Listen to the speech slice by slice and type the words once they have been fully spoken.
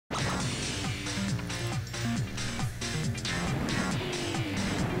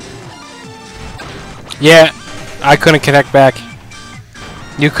Yeah, I couldn't connect back.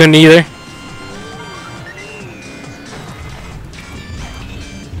 You couldn't either?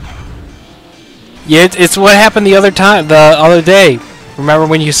 Yeah, it's what happened the other day. Remember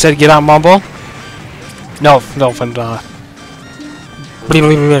when you said get on Mumble? No, when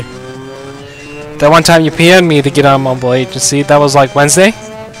that one time you PM'd me to get on Mumble Agency, that was like Wednesday?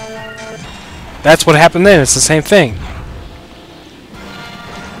 That's what happened then, it's the same thing.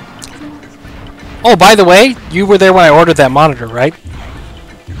 Oh, by the way, you were there when I ordered that monitor, right?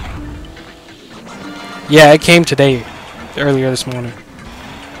 Yeah, it came today, earlier this morning.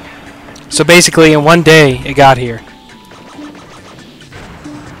 So basically, in one day, it got here.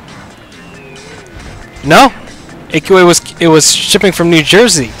 No, it was shipping from New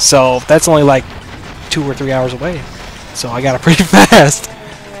Jersey, so that's only like 2 or 3 hours away. So I got it pretty fast.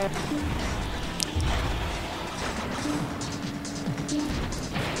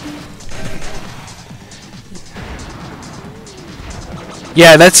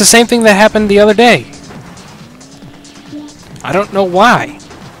 Yeah, that's the same thing that happened the other day. I don't know why.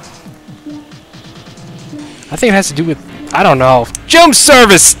 I think it has to do with, I don't know. Jump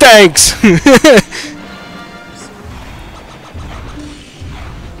service stinks!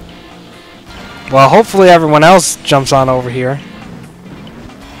 Well, hopefully everyone else jumps on over here.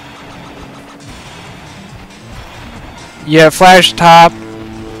 Yeah, Flash Top.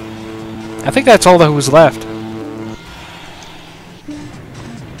 I think that's all that who's left.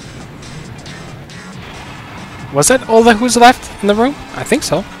 Was that all that who's left in the room? I think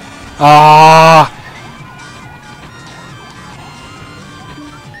so. Ah.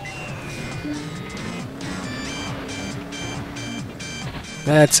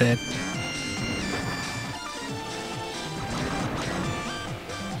 That's it.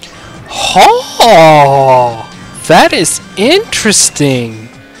 Oh, that is interesting.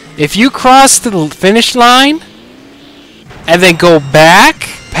 If you cross the finish line and then go back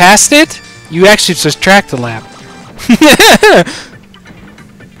past it, you actually subtract the lap.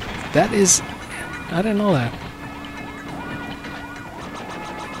 That is... I didn't know that.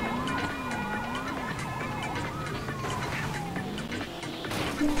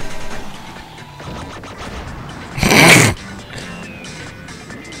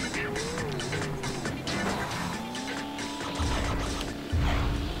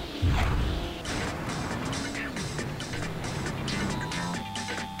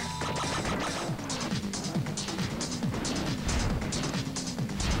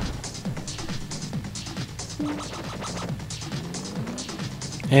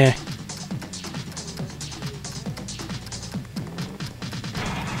 Yeah.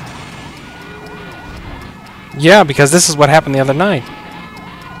 Yeah, because this is what happened the other night.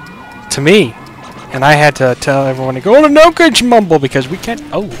 To me. And I had to tell everyone to go to no good mumble because we can't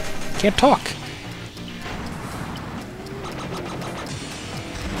can't talk.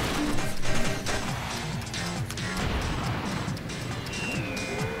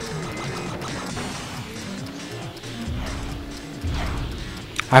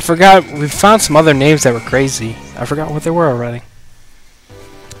 I forgot, we found some other names that were crazy. I forgot what they were already.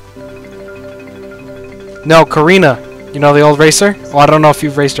 No, Karina. You know the old racer? Oh, I don't know if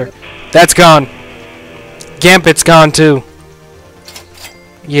you've raced her. That's gone. Gambit's gone too.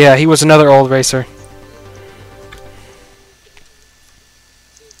 Yeah, he was another old racer.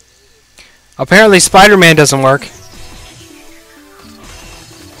 Apparently Spider-Man doesn't work.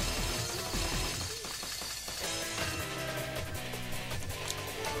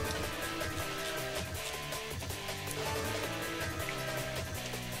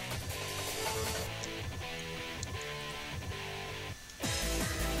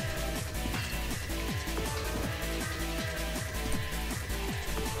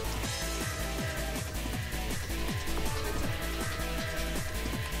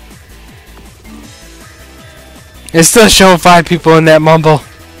 It's still showing 5 people in that mumble.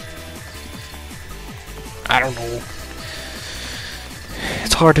 I don't know.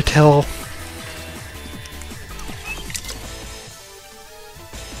 It's hard to tell.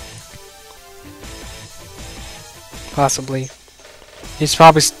 Possibly. He's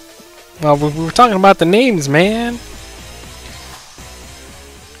probably... Well, we were talking about the names, man.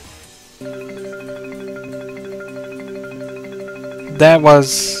 That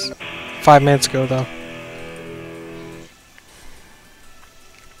was 5 minutes ago, though.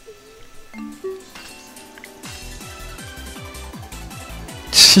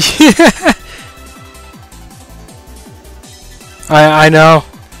 I know.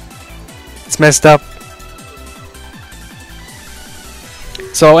 It's messed up.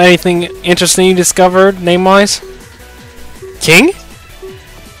 So, anything interesting you discovered, name-wise? King?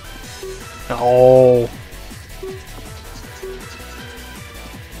 Oh.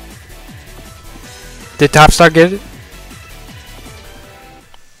 Did Topstar get it?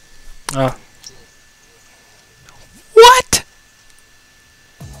 Oh. What?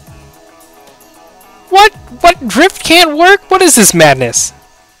 What drift can't work? What is this madness?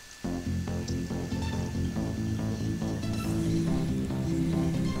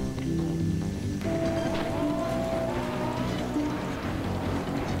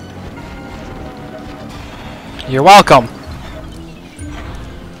 You're welcome.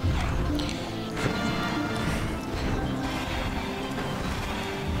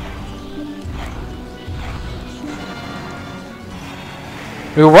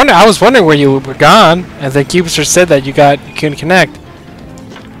 I was wondering where you were gone, and then Cubister said that you couldn't connect.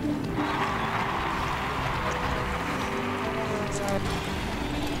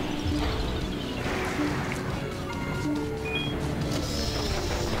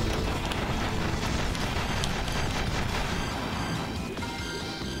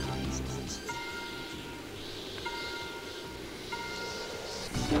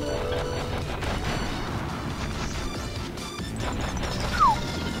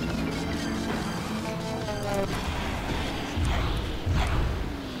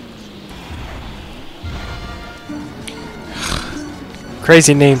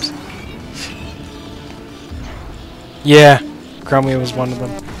 Crazy names. Yeah, Chromia was one of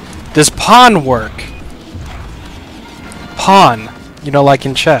them. Does pawn work? Pawn. You know, like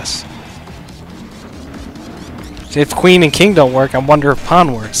in chess. If queen and king don't work, I wonder if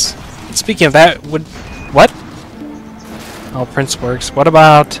pawn works. Speaking of that, would... What? Oh, prince works. What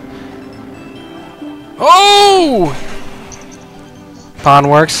about... Oh! Pawn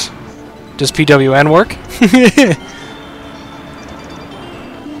works. Does PWN work?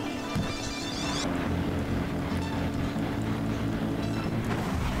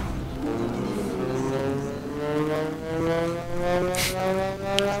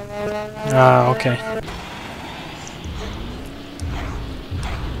 Ah, okay.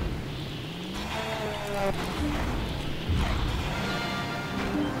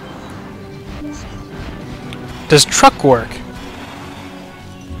 Does truck work?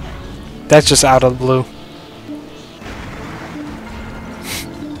 That's just out of the blue.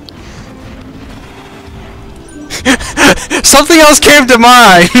 Something else came to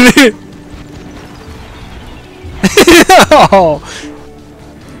mind! Oh.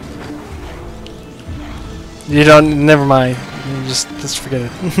 You don't. Never mind. You just forget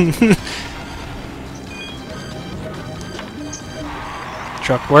it.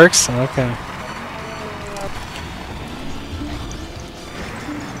 Truck works. Okay.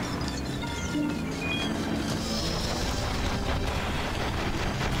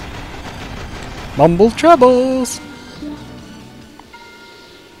 Mumble troubles.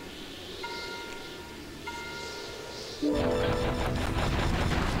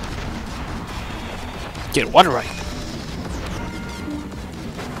 Get water right.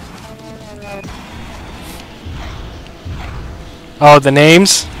 Oh, the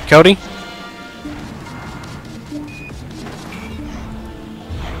names, Cody?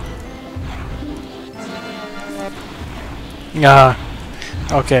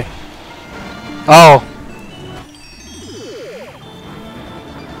 Okay. Oh.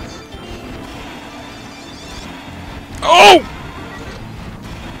 Oh!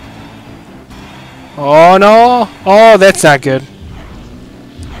 Oh no! Oh, that's not good.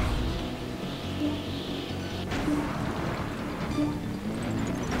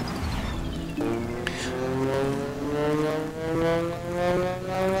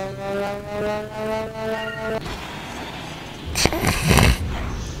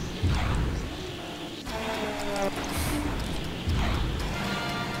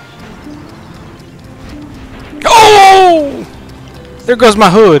 Oh! There goes my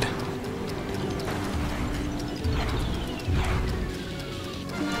hood.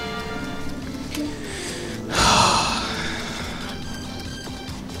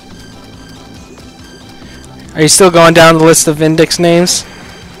 Are you still going down the list of index names?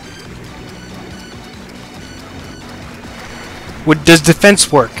 Does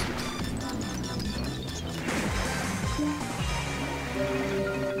defense work?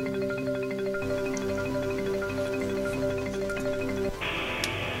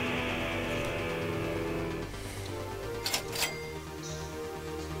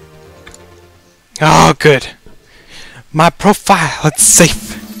 Oh, good. My profile, it's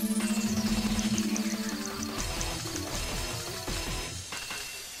safe.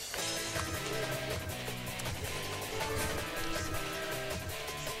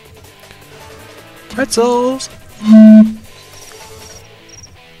 Pretzels.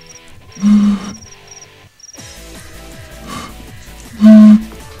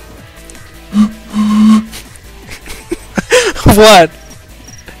 What?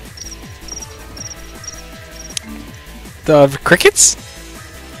 The crickets?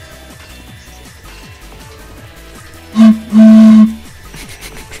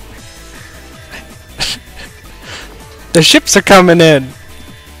 The ships are coming in.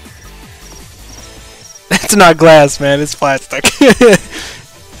 It's not glass, man. It's plastic.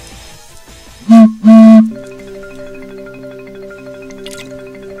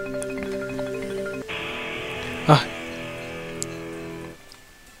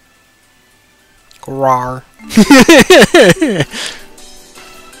 Rawr.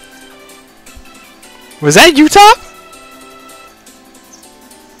 Was that you, Top?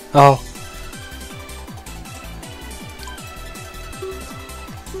 Oh.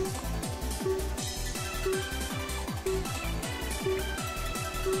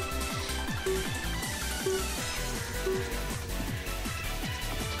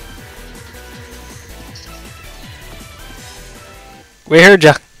 We heard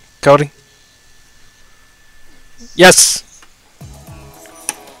ya, Cody. Yes.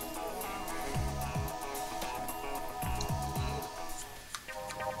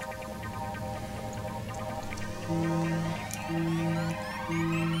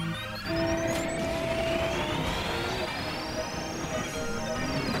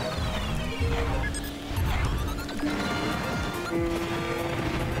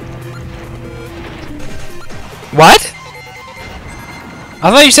 What? I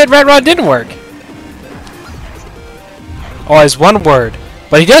thought you said Red Rod didn't work. Oh, as one word.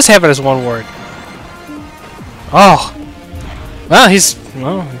 But he does have it as one word. Oh. Well, he's...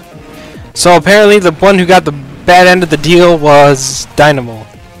 Well. So apparently the one who got the bad end of the deal was Dynamo.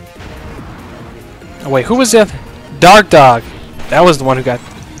 Oh, wait, who was the other? Dark Dog. That was the one who got...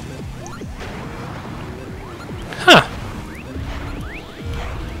 Huh.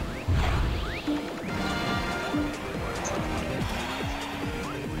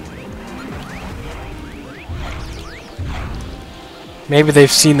 Maybe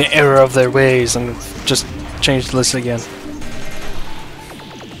they've seen the error of their ways and just changed the list again.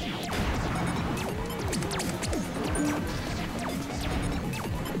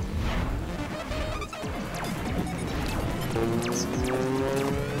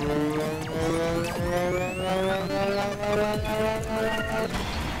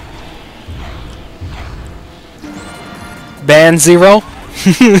 Ban 0?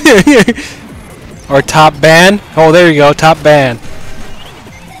 Or top ban? Oh, there you go, top ban.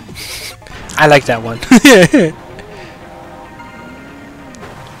 I like that one.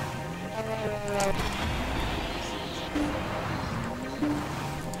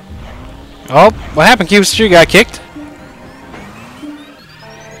 Oh, what happened, Cubester? You got kicked?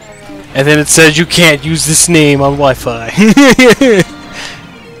 And then it says you can't use this name on Wi-Fi.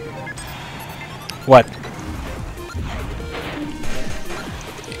 What?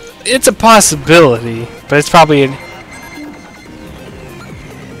 It's a possibility, but it's probably...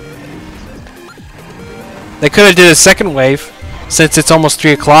 They could have did a second wave, since it's almost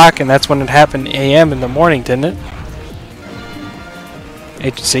 3 o'clock, and that's when it happened AM in the morning, didn't it?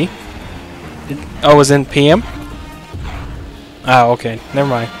 HC? Oh, it was in PM? Oh, okay. Never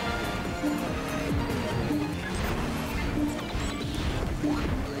mind.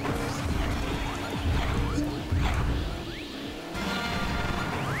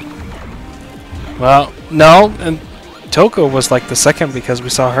 Well, no, and Toko was like the second because we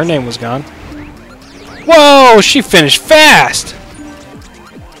saw her name was gone. Whoa, she finished fast!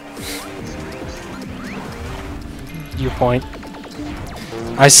 Your point.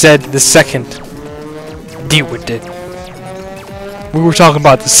 I said the second. Deal with it. We were talking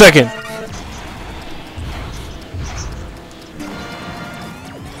about the second.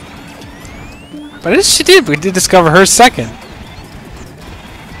 But yes, she did. We did discover her second.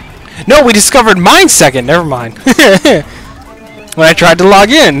 No, we discovered mine second. Never mind. When I tried to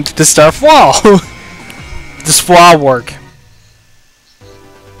log in to start Flaw. This Flaw work.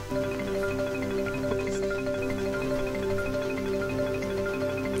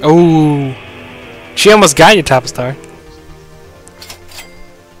 Oh, she almost got you, Top Star.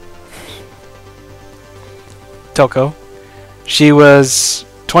 Toko. She was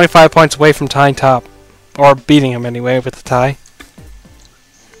 25 points away from tying top. Or beating him anyway with the tie.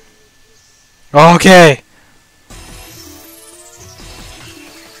 Okay.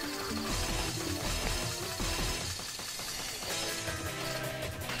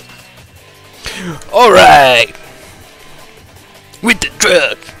 Alright. With the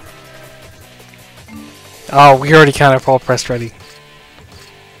truck. Oh, we already kind of all pressed ready.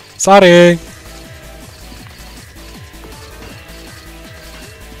 Sorry.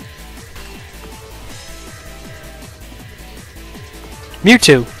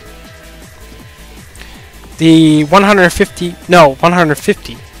 Mewtwo. The 150... No,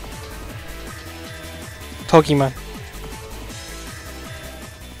 150 Pokemon.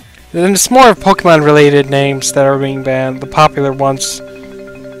 Then it's more of Pokemon-related names that are being banned. The popular ones.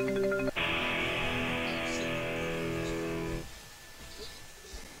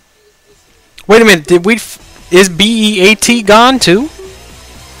 Wait a minute, did we... Is BEAT gone too?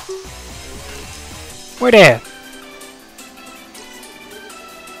 Where they at?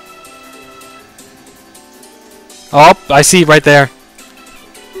 Oh, I see right there.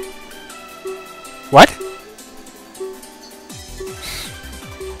 What?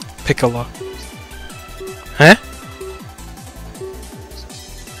 Piccolo. Huh?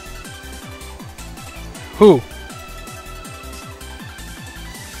 Who?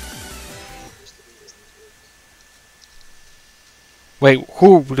 Wait,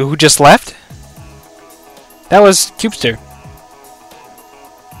 who just left? That was Cubester.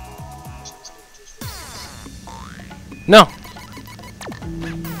 No.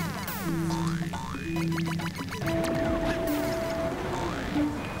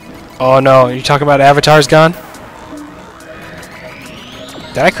 Oh no, you talking about Avatar's gone?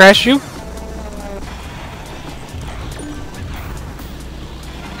 Did I crash you?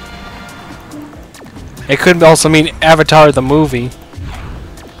 It could also mean Avatar the movie.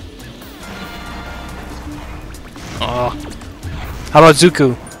 Oh. How about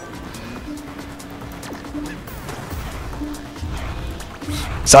Zuko?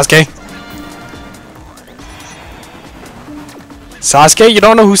 Sasuke? Sasuke? You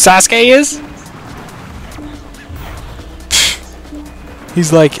don't know who Sasuke is?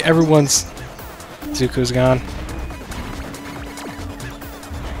 He's like everyone's... Zuko's gone.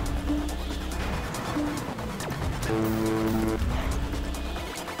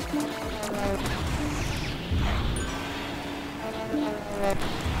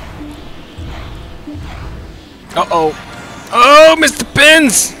 Uh-oh. Oh, Mr.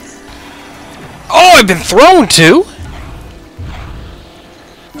 Pins! Oh, I've been thrown too!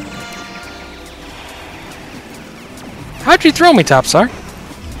 How'd you throw me, Topstar?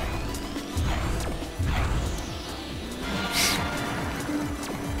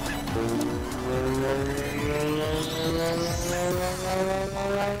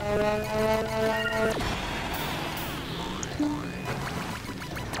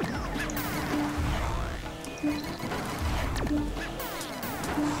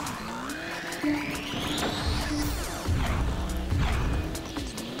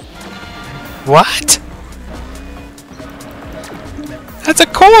 What? That's a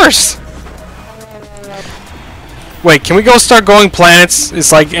course! Wait, can we go start going planets?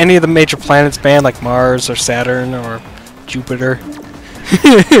 Is like any of the major planets banned, like Mars or Saturn or Jupiter?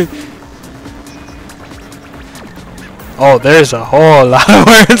 Oh, there's a whole lot of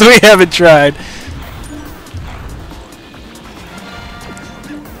words we haven't tried.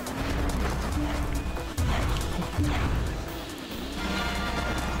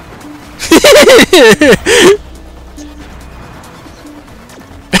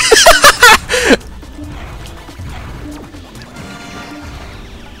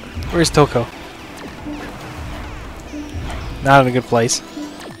 Where's Toko? Not in a good place.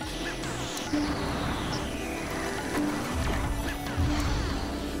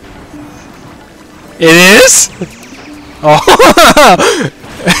 It is? Oh.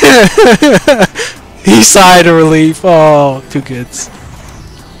 He sighed in relief. Oh, two kids.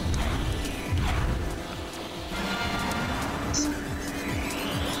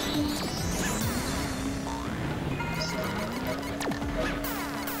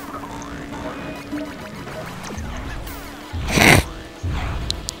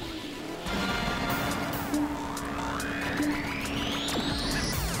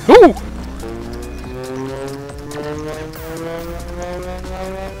 Ooh!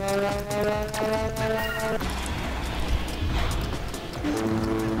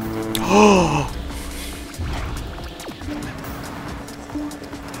 Oh!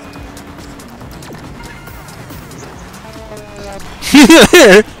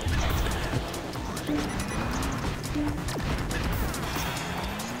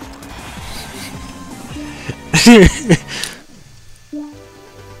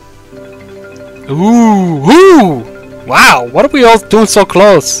 Ooh! Ooh! Wow! What are we all doing so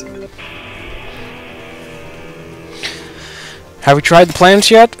close? Have we tried the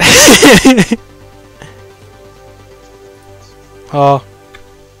planets yet? Oh.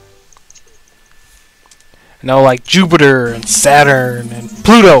 No, like Jupiter and Saturn and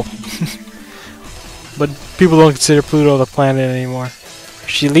Pluto. But people don't consider Pluto the planet anymore. Is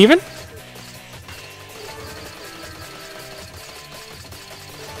she leaving?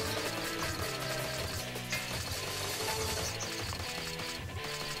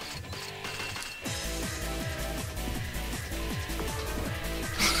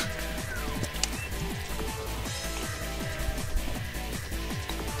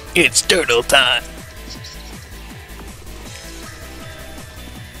 It's turtle time.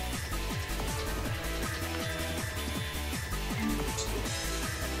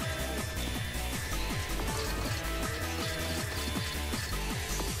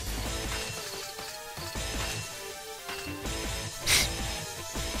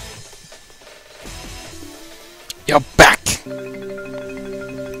 You're back!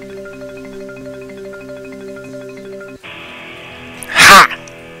 Ha!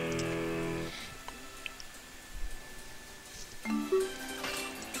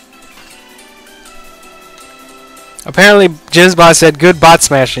 Apparently, Jizzbot said good bot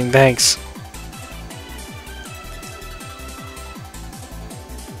smashing, thanks.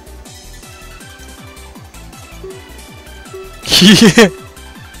 Yeah.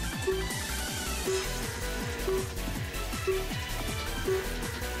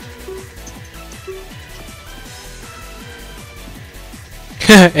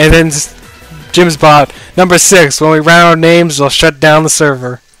 And then Jim's bot, number 6, when we round our names, we'll shut down the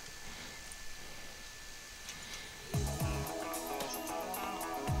server.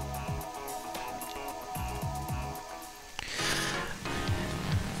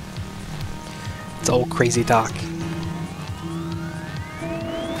 It's old crazy Doc.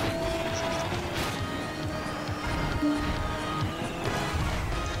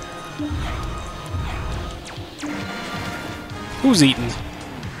 Who's eating?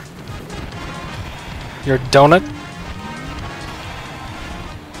 Your donut?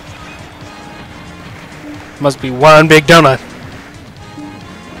 Must be one big donut.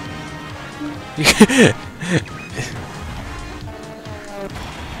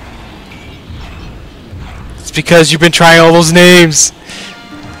 It's because you've been trying all those names.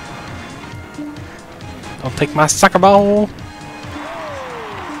 Don't take my soccer ball.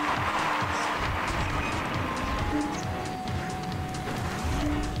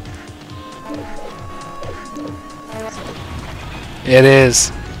 It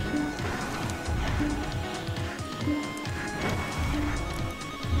is.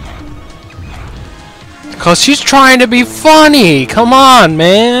 Cause she's trying to be funny. Come on,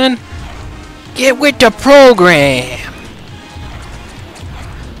 man. Get with the program.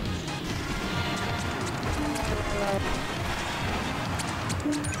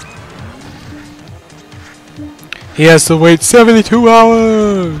 He has to wait 72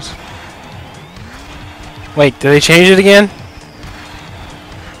 hours. Wait, did they change it again?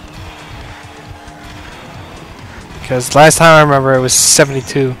 Because last time I remember it was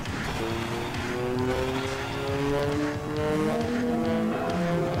 72.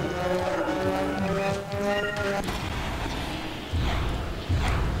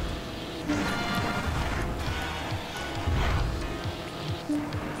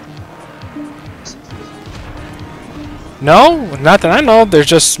 No, not that I know. There's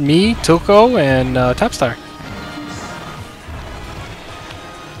just me, Tuco, and Topstar.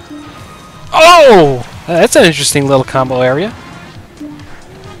 Oh! That's an interesting little combo area.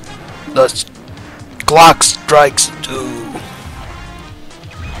 The Glock strikes too.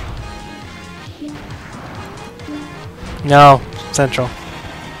 No, Central.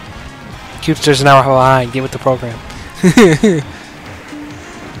 Cubesters an hour behind. Get with the program.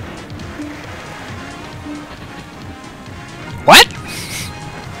 What?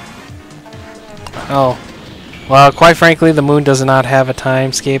 Oh. Well, quite frankly, the moon does not have a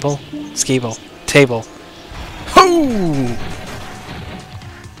time table. Hoo!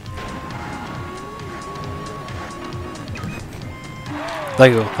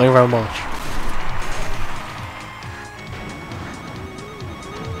 Lego very much.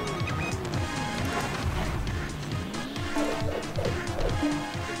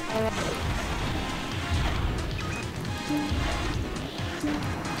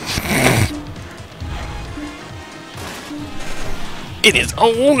 It is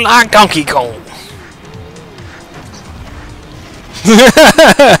on like Donkey Kong.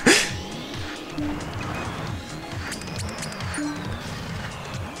 I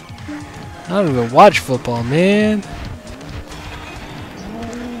don't even watch football, man.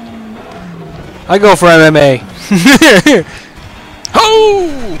 I go for MMA.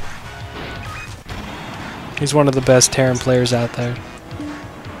 Oh! He's one of the best Terran players out there.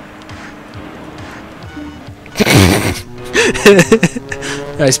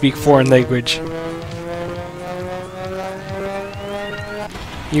 I speak foreign language.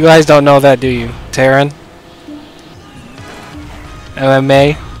 You guys don't know that, do you? Terran?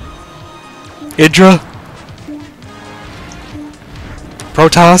 MMA? Idra?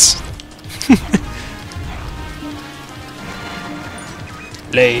 Protoss?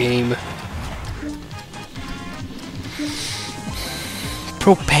 Lame.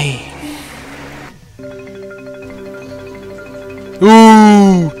 Propane.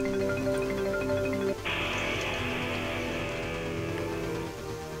 Ooh!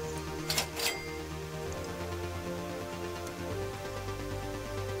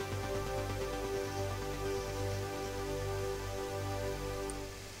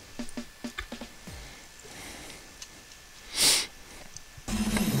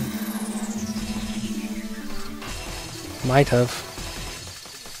 Might have.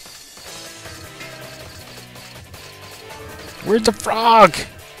 Where's the frog?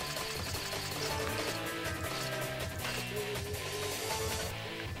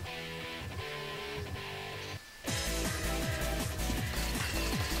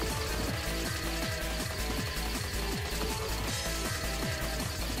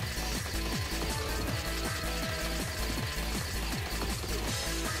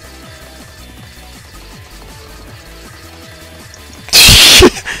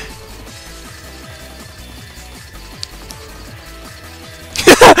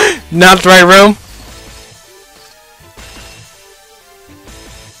 Not the right room.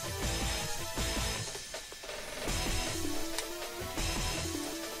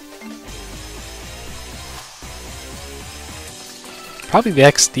 Probably the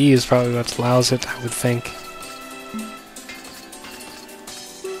XD is probably what allows it, I would think.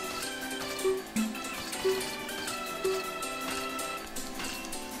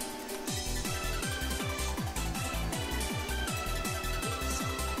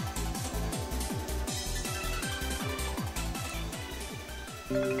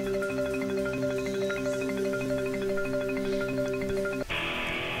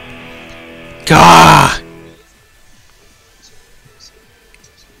 Gah!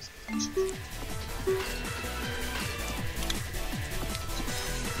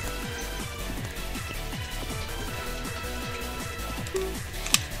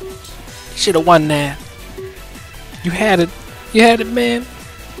 Should have won that. You had it. You had it, man.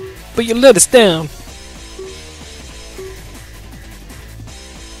 But you let us down.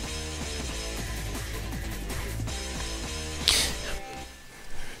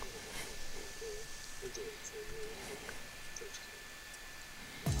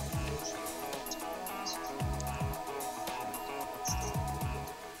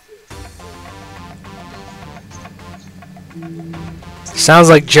 Sounds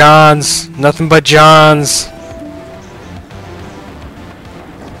like John's. Nothing but John's.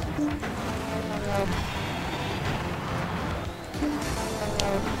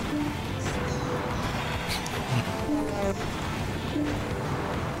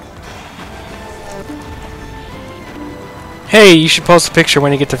 Hey, you should post a picture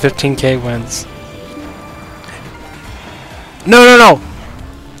when you get to 15K wins. No.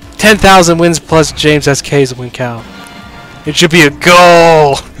 10,000 wins plus James SK's win count. It should be a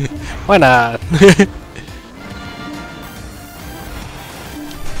goal! Why not?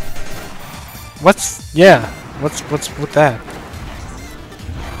 What's with that?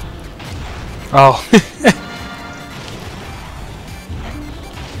 Oh.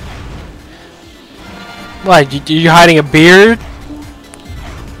 What, you hiding a beard?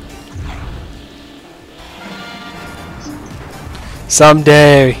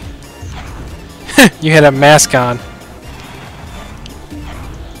 Someday. You had a mask on.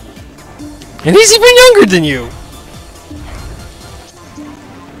 And he's even younger than you!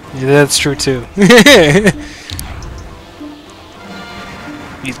 Yeah, that's true too.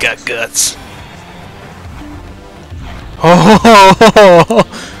 He's got guts. Oh!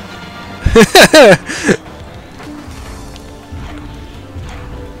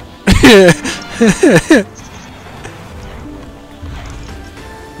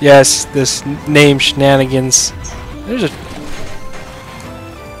 Yes, this name shenanigans. There's a...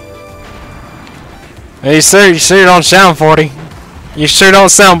 Hey, sir, you sure don't sound 40. You sure don't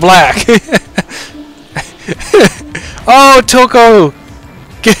sound black. Oh, Toko!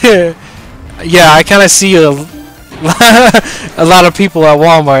 Yeah, I kind of see a lot of people at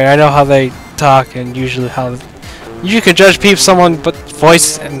Walmart. I know how they talk and usually how... You can judge people, someone but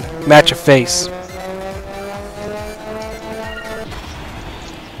voice and match a face.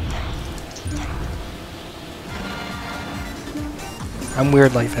 I'm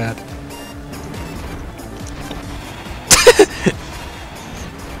weird like that.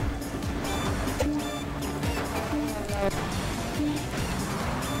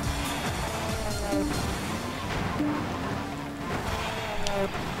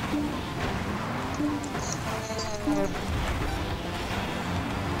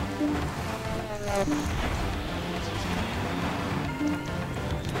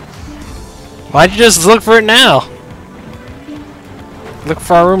 Why'd you just look for it now? Look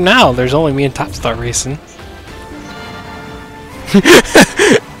for our room now. There's only me and Topstar racing.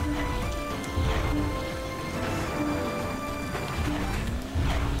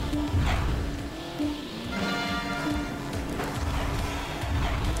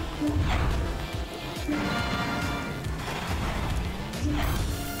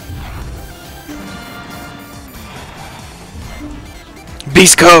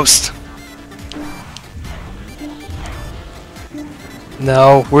 Beast Coast!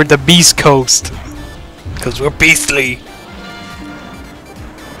 No, we're the Beast Coast. Because we're beastly.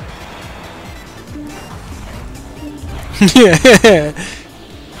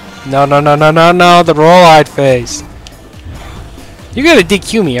 No, no, no, no, no, no, the roll-eyed face. You're gonna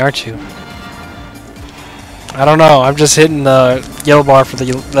DQ me, aren't you? I don't know, I'm just hitting the yellow bar for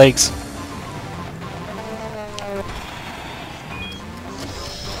the legs.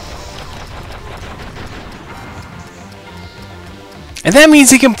 And that means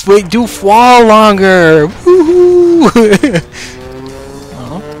he can do fall longer! Woohoo!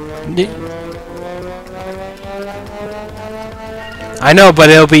 I know, but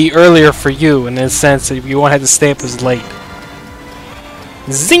it'll be earlier for you in the sense that you won't have to stay up as late.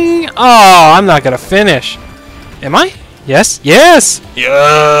 Zing! Oh, I'm not gonna finish. Am I? Yes? Yes!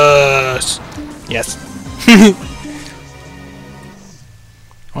 Yes! Yes.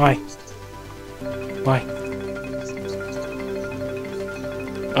 Why? Why?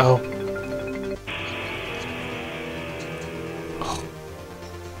 Oh. Oh.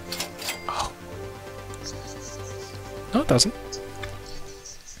 Oh. No, it doesn't.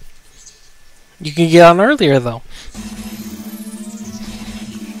 You can get on earlier, though.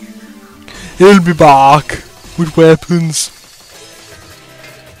 He'll be back with weapons.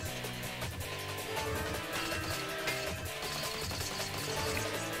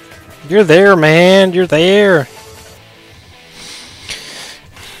 You're there, man. You're there.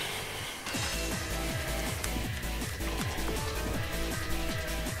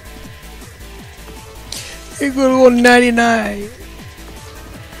 You're gonna go 99.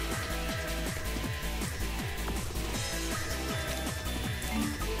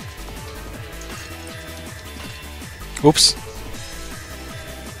 Oops.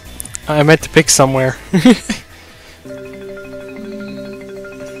 I meant to pick somewhere.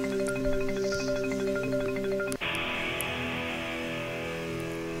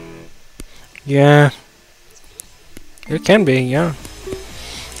 Yeah. It can be, yeah.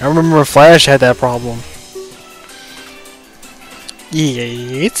 I remember Flash had that problem.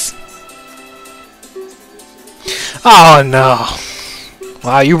 Yes. Oh no.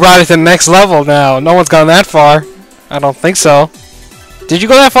 Wow, you brought it to the next level now. No one's gone that far. I don't think so. Did you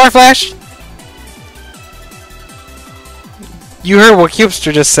go that far, Flash? You heard what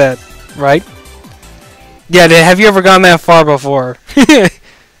Cubester just said, right? Yeah, have you ever gone that far before?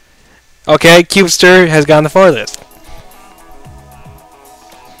 Okay, Cubester has gone the farthest.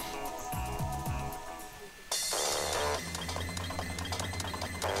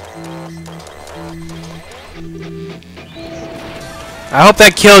 I hope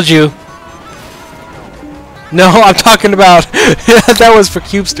that killed you. No, I'm talking about... that was for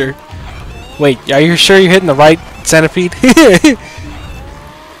Cubester. Wait, are you sure you're hitting the right centipede?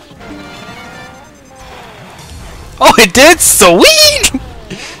 Oh, it did? Sweet!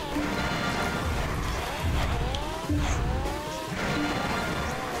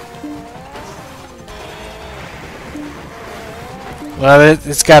 Well,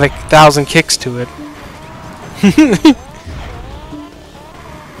 it's got 1,000 kicks to it.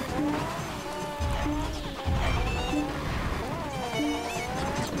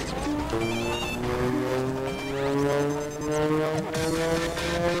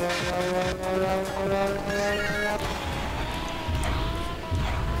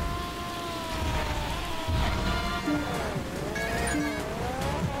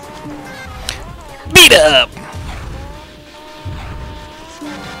 Beat up!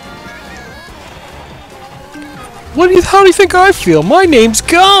 How do you think I feel? My name's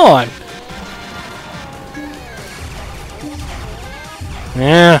gone!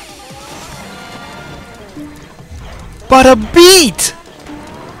 Yeah. But a beat!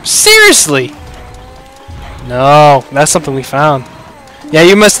 Seriously! No, that's something we found. Yeah,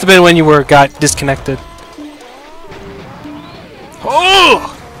 you must have been when you got disconnected.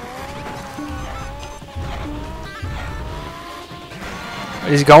 Oh!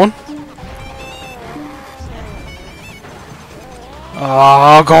 Is he going?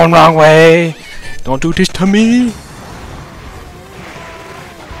 Oh, going wrong way. Don't do this to me.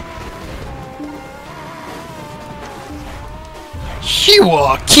 You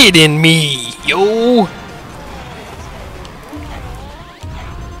are kidding me, yo.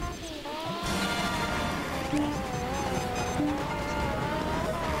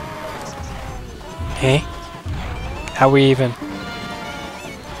 Hey? How we even?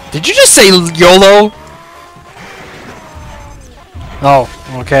 Did you just say YOLO? Oh,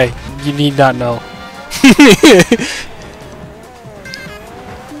 okay. You need not know.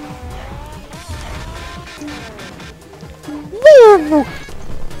 Woo!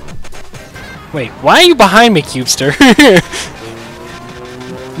 Wait, why are you behind me, Cubester?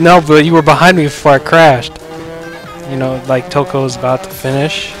 No, but you were behind me before I crashed. You know, like Toko's about to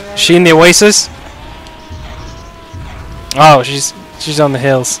finish. Is she in the Oasis? Oh, she's on the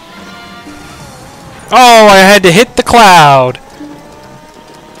hills. Oh, I had to hit the cloud.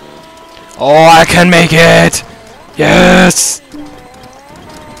 Oh, I can make it. Yes.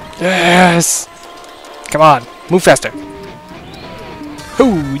 Yes. Come on, move faster.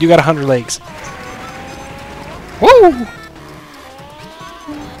 Ooh, you got 100 legs. Woo!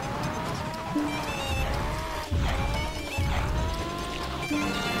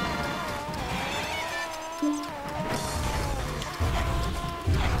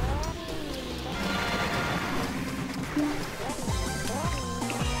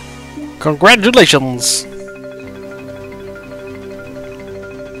 Congratulations!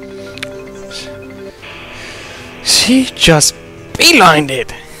 She just beelined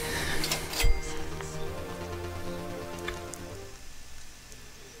it!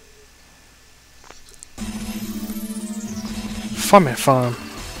 Farm.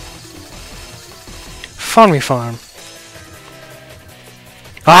 Farmy farm.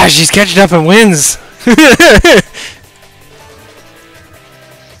 Ah, she's catching up and wins!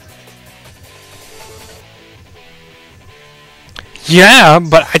 Yeah,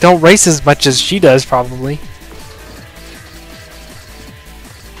 but I don't race as much as she does, probably.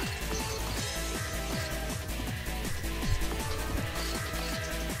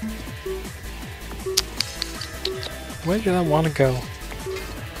 Where did I want to go?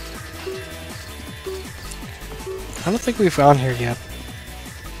 I don't think we've gone here yet.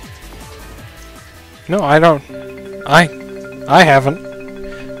 No, I don't. I haven't.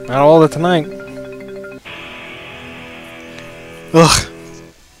 Not all of tonight. Ugh.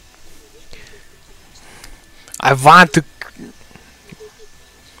 I want to...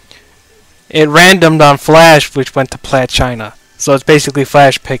 It randomed on Flash, which went to Plat China. So it's basically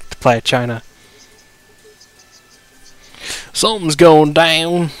Flash picked Plat China. Something's going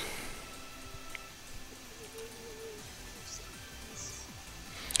down.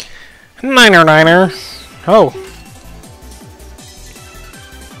 Niner. Oh.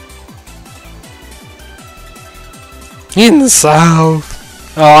 In the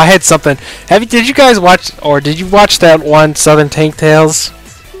South. Oh, I had something. Did you guys watch, or did you watch that one Southern Tank Tales?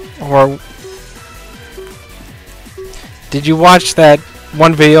 Or did you watch that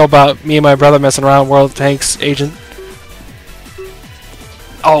one video about me and my brother messing around World of Tanks Agent?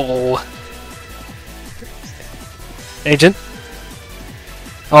 Oh. Agent?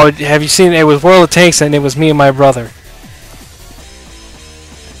 Oh, have you seen it? Was World of Tanks and it was me and my brother.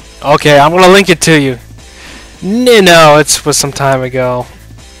 Okay, I'm gonna link it to you. No, it was some time ago.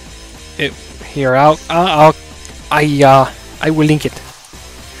 Here, I will link it.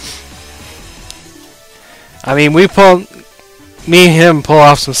 I mean, me and him pull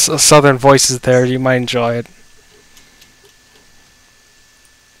off some southern voices there. You might enjoy it.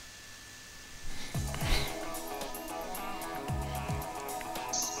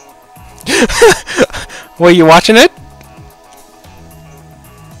 Were you watching it?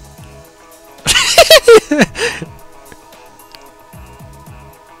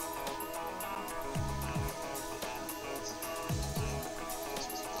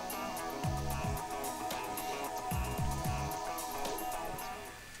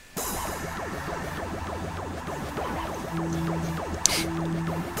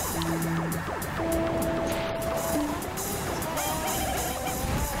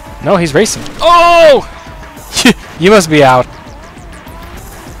 No, he's racing. Oh! You must be out.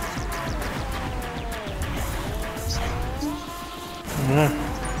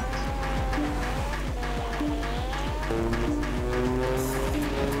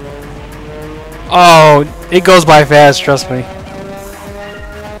 Oh, it goes by fast, trust me.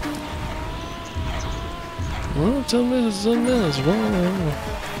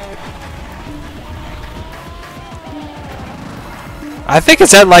 I think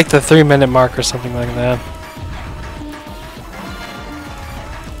it's at like the 3-minute mark or something like that.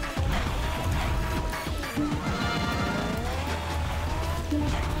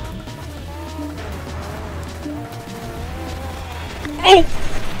 Oh!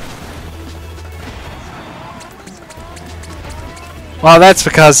 Well, that's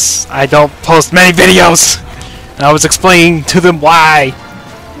because I don't post many videos. I was explaining to them why.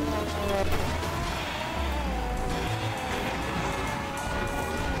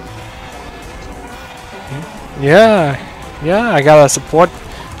 Yeah, yeah, I gotta support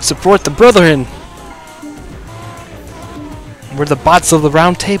the brethren. We're the bots of the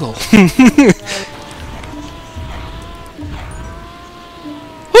round table.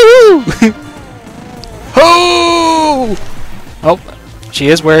 Woo! Oh! Oh, she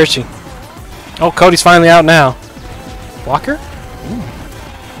is. Where is she? Oh, Cody's finally out now. Walker? Ooh.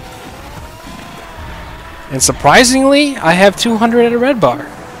 And surprisingly, I have 200 at a red bar.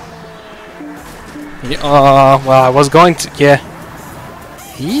 Yeah, well, I was going to. Yeah.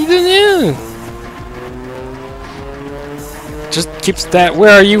 Even you. Just keeps that.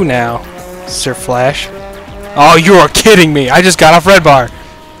 Where are you now, Sir Flash? Oh, you are kidding me! I just got off red bar.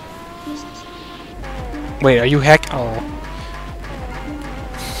 Wait, are you heck? Oh.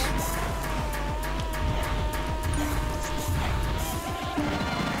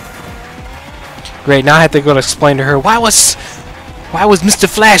 Great, now I have to go to explain to her why was Mr.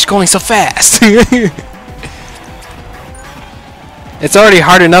 Flash going so fast? It's already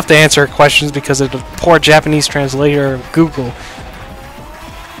hard enough to answer her questions because of the poor Japanese translator of Google.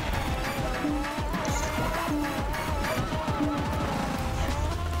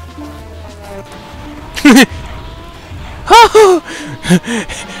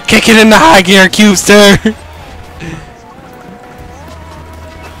 Kick it in the high gear, Cubester!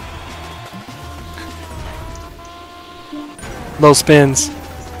 Low spins.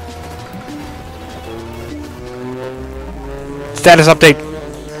 Status update.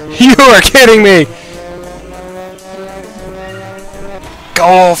 You are kidding me!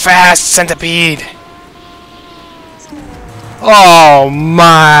 Go fast, centipede! Oh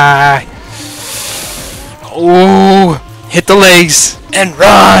my! Oh! Hit the legs and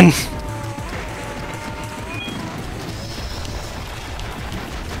run!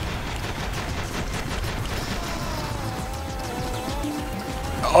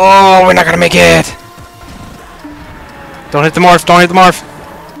 Oh, we're not gonna make it! Don't hit the morph, don't hit the morph!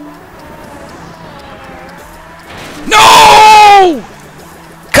 No!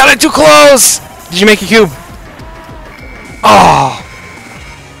 Got it too close! Did you make a cube? Oh!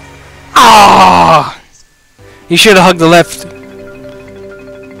 Oh! You should have hugged the left.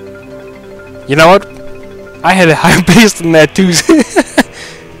 You know what? I had a higher base than that too.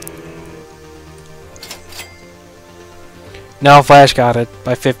 No, Flash got it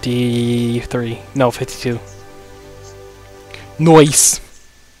by 53. No, 52. Nice.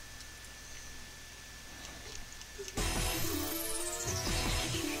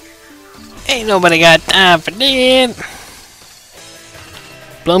 Ain't nobody got time for that.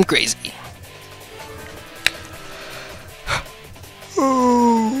 Plum crazy.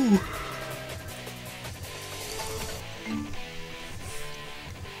 Oh.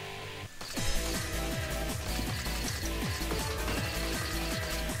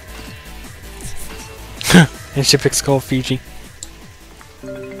 And she picks Gold Fiji.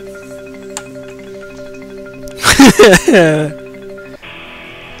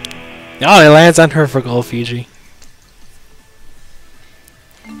 Oh, it lands on her for Gold Fiji.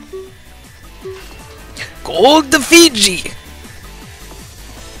 Gold to Fiji!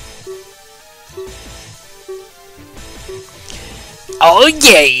 Oh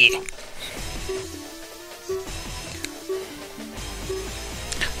yay!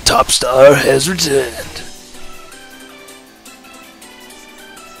 Top Star has returned.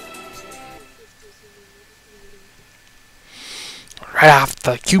 Right off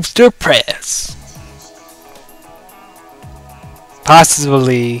the Cubester press.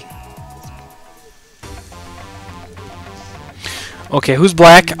 Possibly. Okay, who's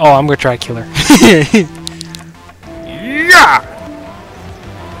black? Oh, I'm gonna try to kill her. Yeah!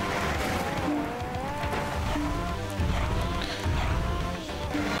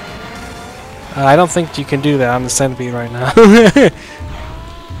 I don't think you can do that on the centipede right now.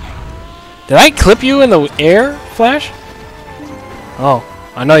 Did I clip you in the air, Flash? Oh,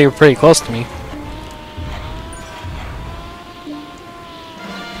 I know you're pretty close to me.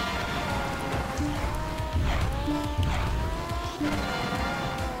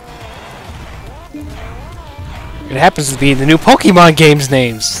 It happens to be the new Pokemon games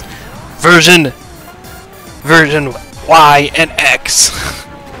names. Version Y and X.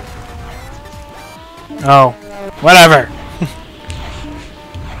 Oh, whatever.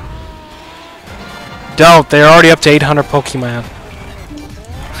 Don't, they're already up to 800 Pokemon.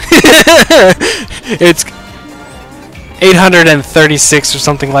 It's 836 or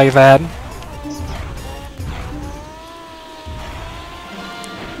something like that.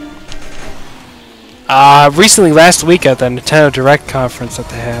 Recently, last week at the Nintendo Direct conference that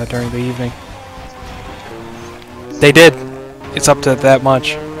they had during the evening. They did. It's up to that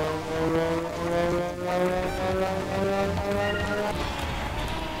much.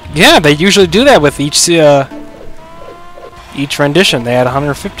 Yeah, they usually do that with each rendition. They had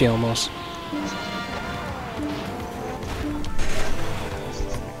 150 almost.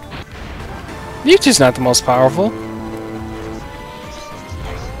 Mewtwo's not the most powerful.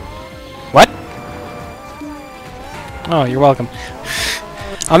 What? Oh, you're welcome.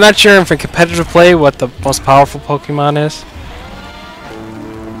 I'm not sure if in competitive play what the most powerful Pokemon is.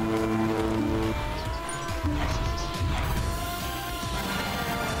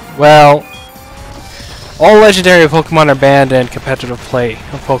 Well, all legendary Pokemon are banned in competitive play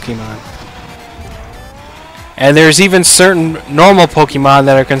of Pokemon. And there's even certain normal Pokemon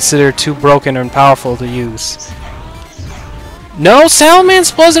that are considered too broken and powerful to use. No,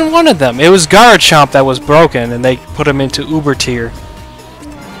 Salamence wasn't one of them. It was Garchomp that was broken, and they put him into Uber tier.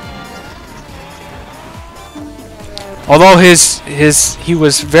 Although he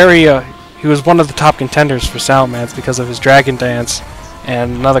was one of the top contenders for Salamence because of his Dragon Dance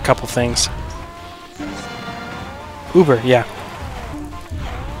and another couple things. Uber, yeah.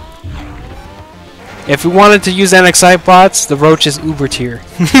 If we wanted to use NXI bots, the Roach is Uber tier.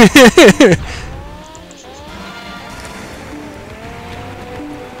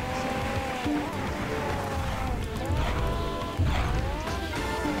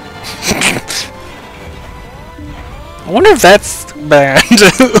 I wonder if that's bad.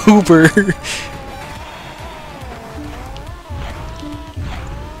 Uber.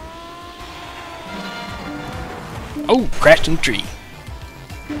 Oh, crashed in the tree.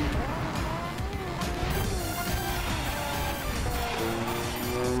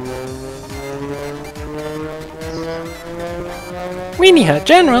 Weenie Hut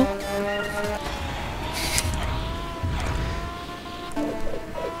General.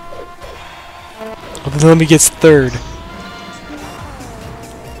 Let me get third.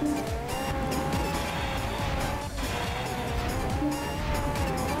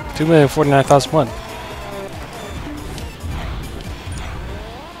 $2,049,001.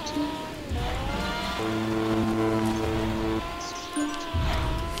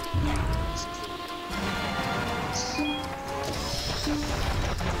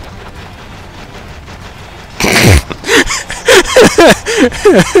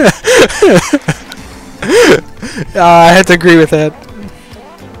 I have to agree with that.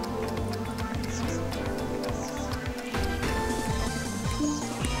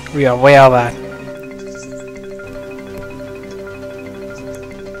 We are way out of that.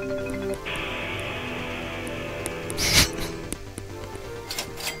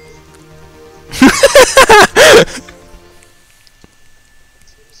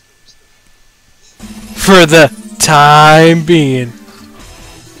 For the time being.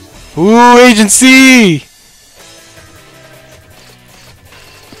 Ooh, agency!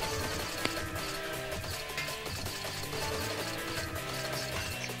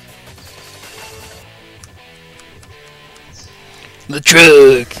 The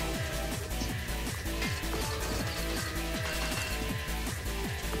truck!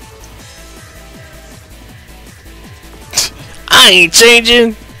 I ain't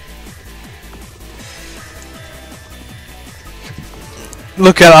changing!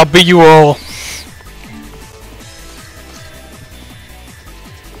 Look at, I'll beat you all.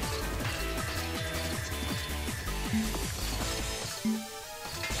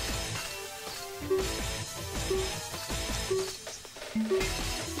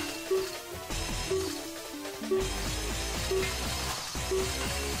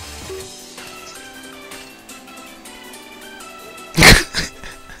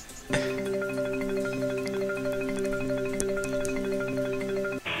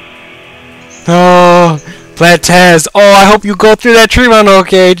 Oh, Plataz. Oh, I hope you go through that tree run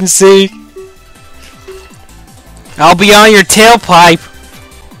okay, agency. I'll be on your tailpipe.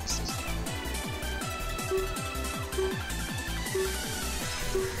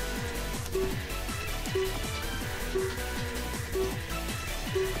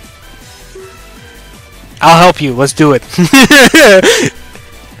 I'll help you. Let's do it.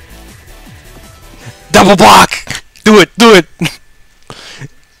 Double block. Do it. Do it.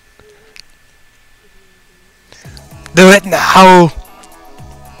 Do it now!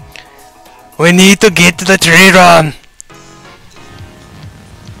 We need to get to the tree run!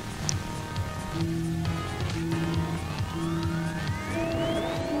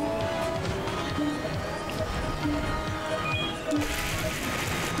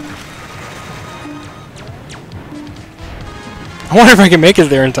 I wonder if I can make it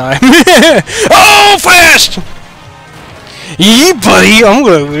there in time. Oh, fast! Yee, buddy! I'm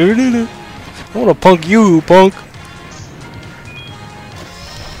gonna punk you, punk.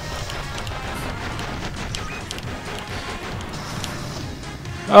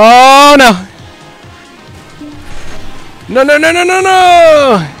 Oh no! No, no, no, no, no,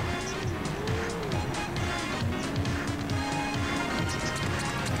 no!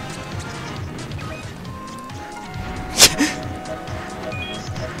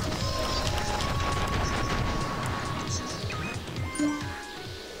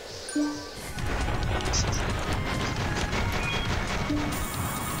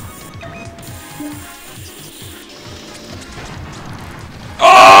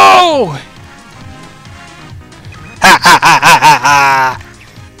 Oh! Ha ha ha ha ha ha!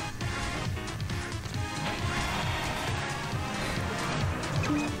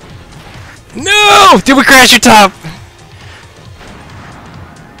 No! Did we crash your top?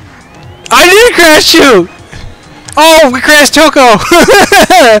 I didn't crash you! Oh, we crashed Choco!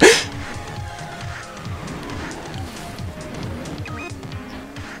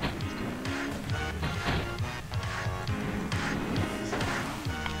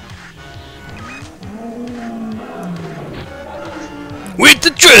 With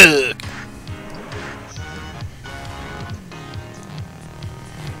the truck!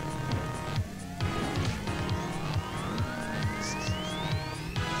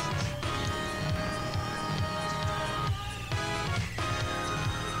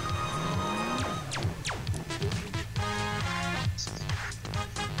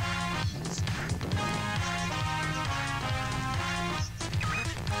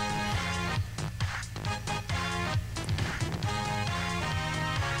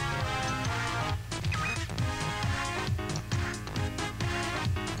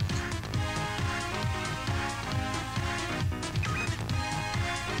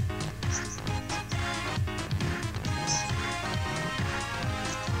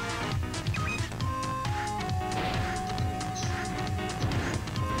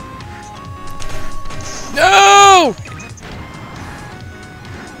 No!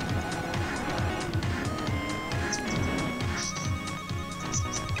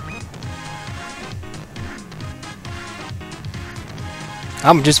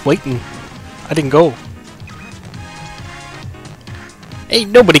 I'm just waiting. I didn't go.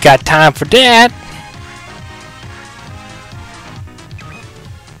 Ain't nobody got time for that.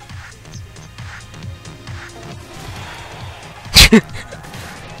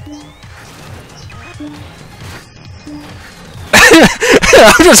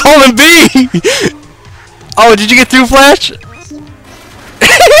 I'm just holding B! Oh, did you get through, Flash?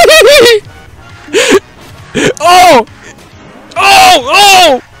 Oh! Oh!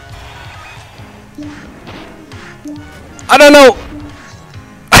 Oh! I don't know.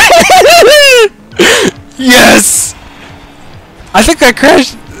 Yes! I think I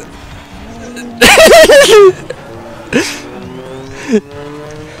crashed.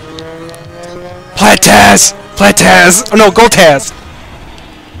 Plataz! Plataz! Oh no, go Taz!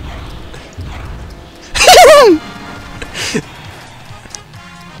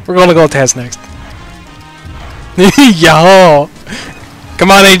 We're gonna go Taz next. Yo!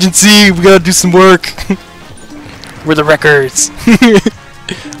 Come on, agency! We gotta do some work! We're the records!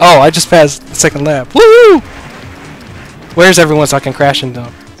 Oh, I just passed the second lap. Woo! Where's everyone so I can crash into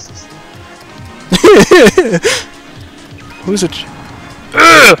them? Who's it?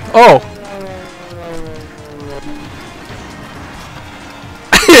 Oh!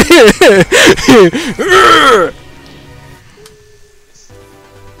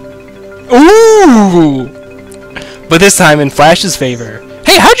 Ooh! But this time in Flash's favor.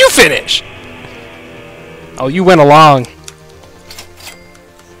 Hey, how'd you finish? Oh, you went along.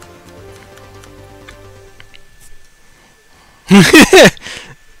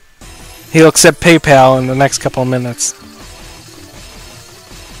 He'll accept PayPal in the next couple of minutes.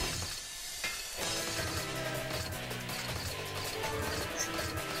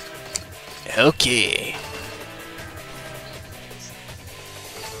 Okay.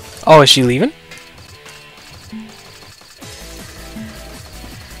 Oh, is she leaving?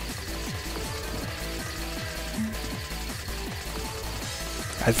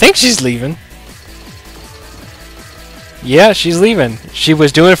 I think she's leaving. Yeah, she's leaving. She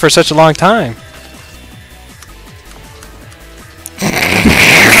was doing it for such a long time.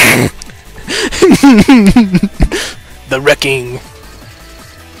 The wrecking.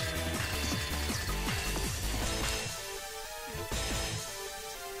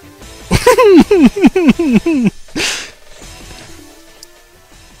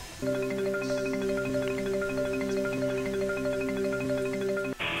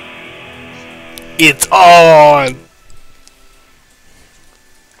 It's on!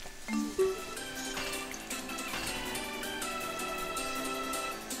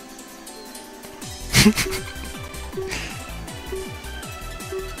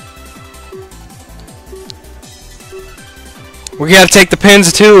 We gotta take the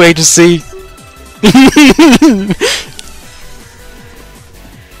pins too, Agency.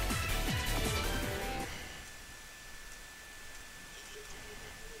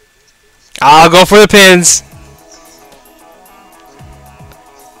 I'll go for the pins.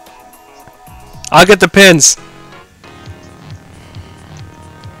 I'll get the pins.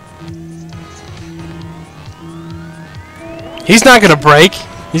 He's not gonna break.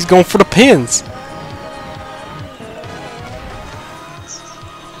 He's going for the pins.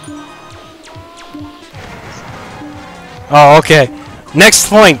 Oh, okay. Next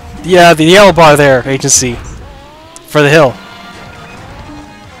point. Yeah, the yellow bar there, Agency. For the hill.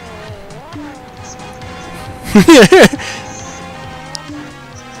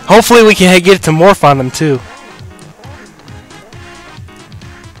 Hopefully we can get to morph on them too.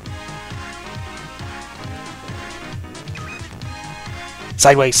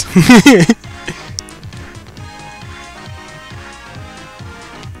 Sideways.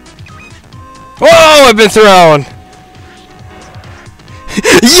 Whoa! I've been thrown.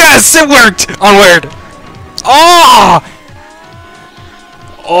 Yes, it worked. Onward. Oh!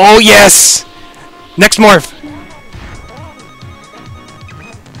 Oh yes. Next morph.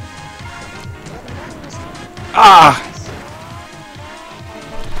 Ah!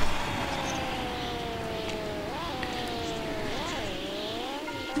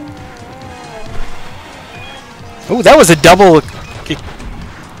 Oh, that was a double kick.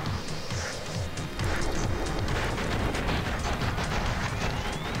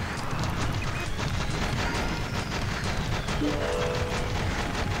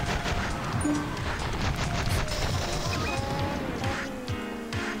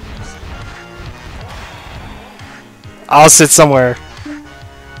 I'll sit somewhere.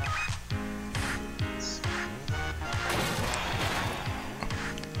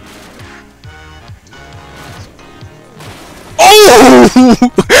 Oh!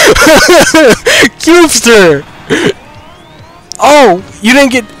 Cubester! Oh! You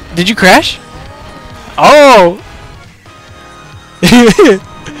didn't get... Did you crash? Oh!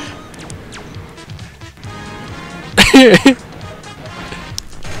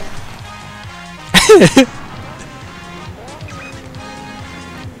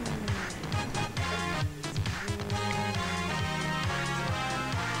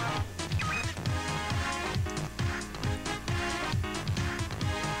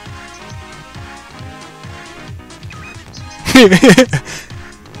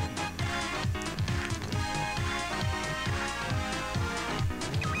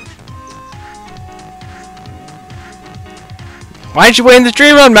 Why didn't you wait in the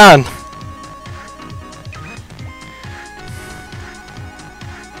tree run, man?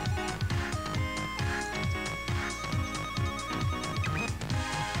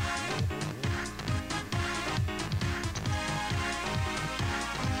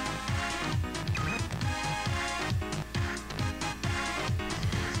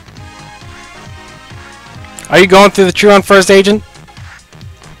 Are you going through the tree run first, Agent?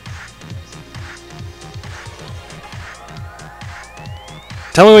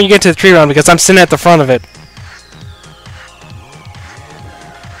 Tell me when you get to the tree run because I'm sitting at the front of it.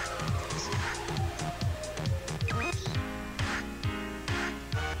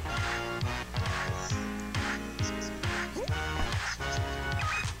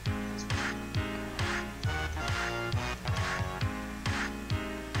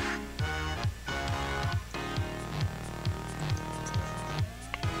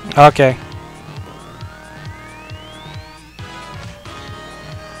 Okay.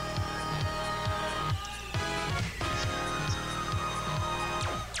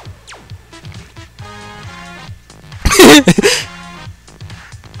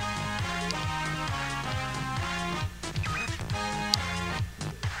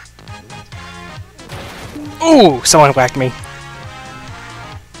 Ooh, someone whacked me.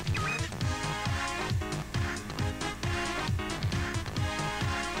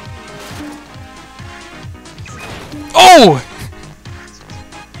 Oh!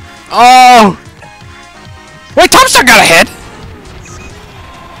 Oh! Wait, Lobster got ahead!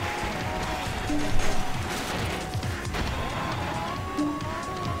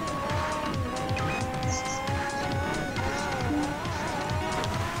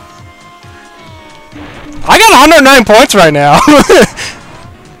 I got 109 points right now.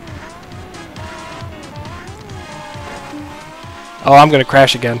 Oh, I'm gonna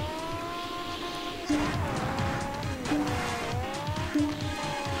crash again.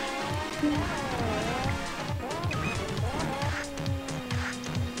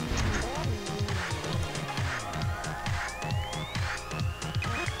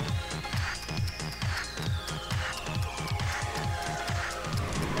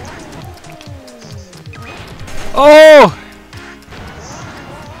 Oh!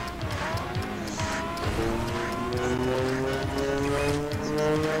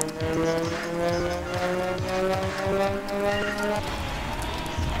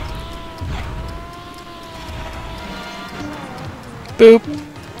 Boop.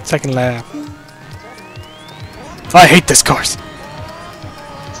 Second lap. I hate this course.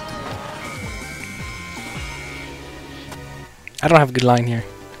 I don't have a good line here.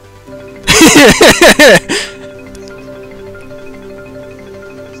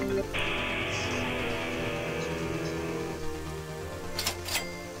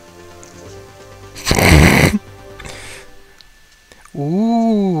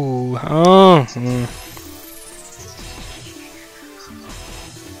 Ooh. Oh.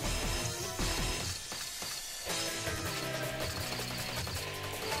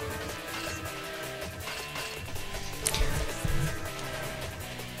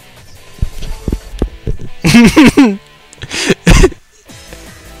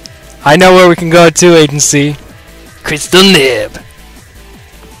 I know where we can go to, agency. Crystal Nib.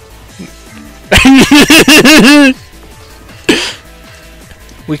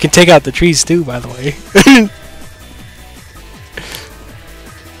 We can take out the trees too, by the way.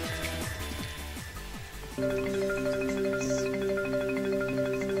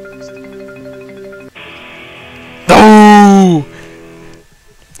 Oh!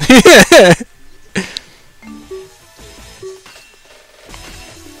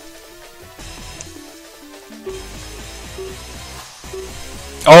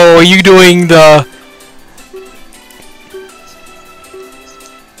 Oh, are you doing the...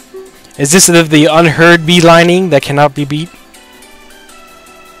 Is this the unheard beelining that cannot be beat?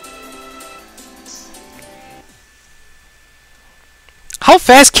 How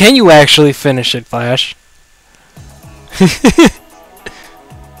fast can you actually finish it, Flash?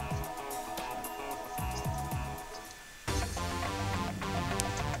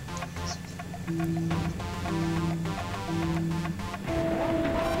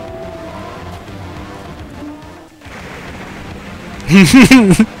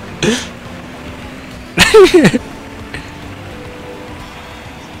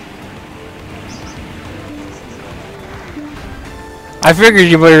 I figured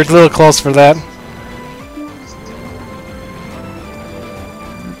you were a little close for that.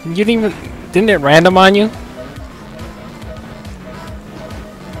 You didn't it random on you?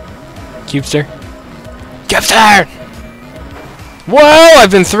 Cubester. Cubester! Whoa!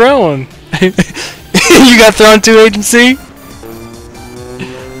 I've been thrown! You got thrown too, agency?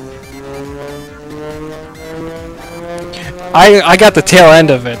 I got the tail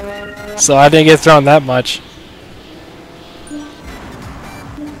end of it, so I didn't get thrown that much.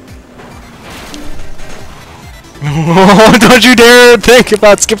 Don't you dare think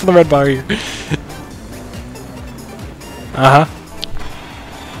about skipping the red bar here. Uh-huh.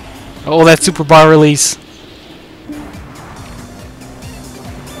 Oh, that super bar release.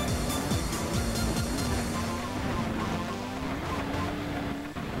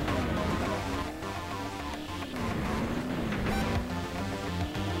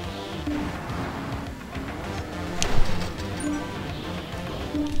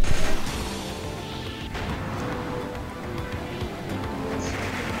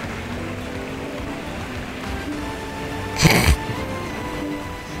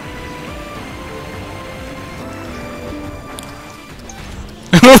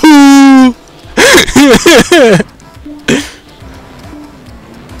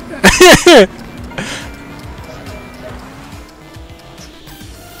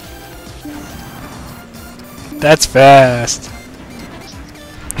 That's fast.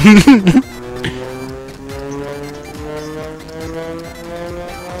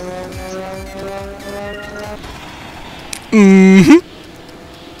 Mm-hmm.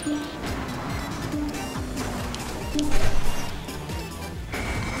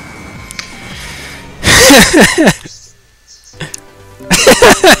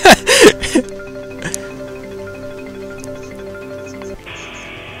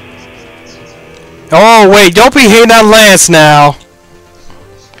 Oh wait, don't be hating on Lance now.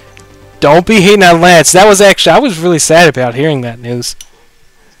 Don't be hating on Lance. That was actually, I was really sad about hearing that news.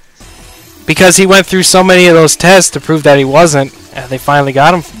 Because he went through so many of those tests to prove that he wasn't, and they finally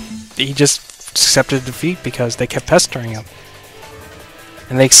got him. He just accepted defeat because they kept pestering him.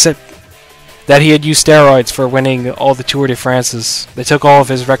 And they accept that he had used steroids for winning all the Tour de France's. They took all of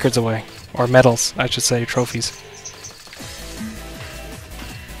his records away. Or medals, I should say, trophies.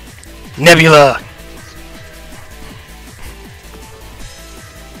 Nebula!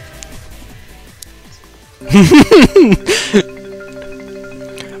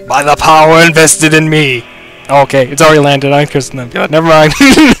 By the power invested in me, Okay, it's already landed on Kristen. Never mind.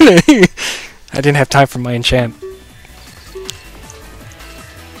 I didn't have time for my enchant.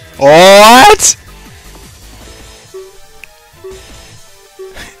 What?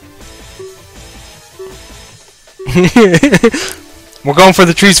 We're going for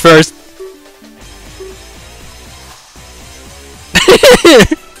the trees first.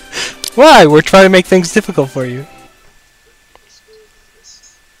 Why? We're trying to make things difficult for you.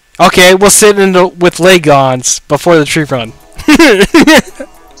 Okay, we'll sit in the, with Legons before the tree run.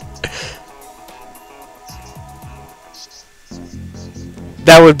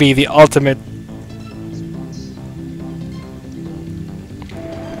 That would be the ultimate.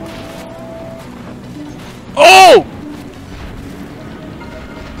 Oh!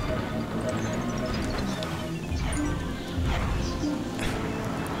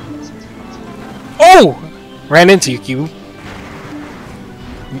 Oh! Ran into you, Cube.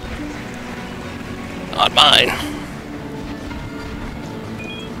 Not mine.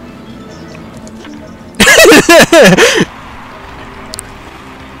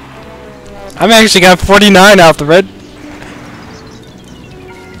 I'm actually got 49 out the red.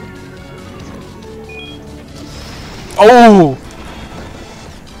 Oh!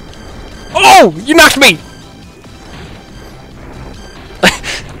 Oh! You knocked me!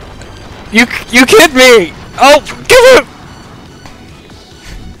 you hit me! Oh! Give it!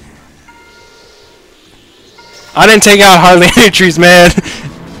 I didn't take out hardly any trees, man.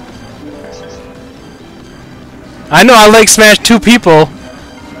 I know I leg smashed 2 people.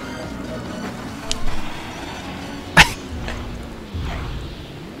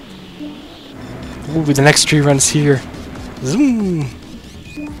 Ooh, the next tree runs here. Zoom.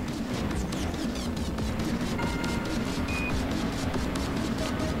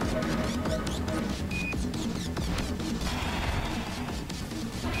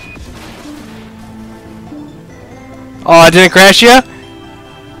 Oh, I didn't crash you?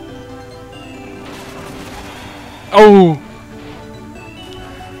 Oh!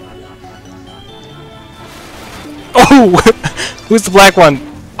 Oh! Who's the black one?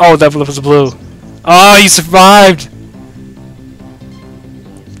 Oh, that was blue. Oh, you survived!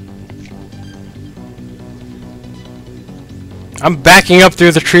 I'm backing up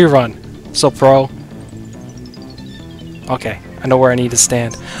through the tree run. So pro. Okay, I know where I need to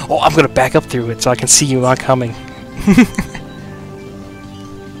stand. Oh, I'm gonna back up through it so I can see you not coming.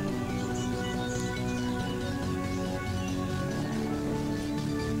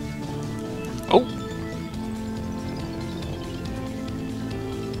 Oh!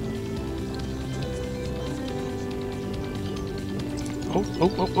 Oh.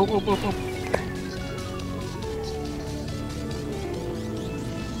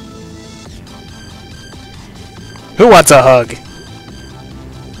 Who wants a hug?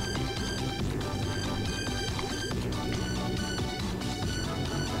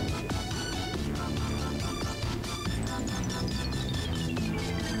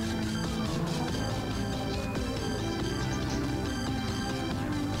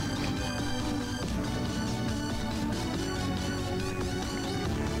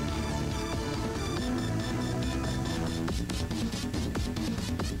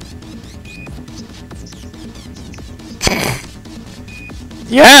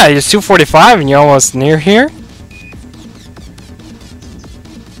 Yeah, it's 2:45 and you're almost near here.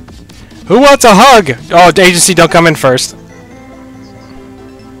 Who wants a hug? Oh, the agency, don't come in first.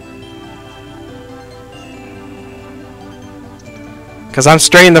 Because I'm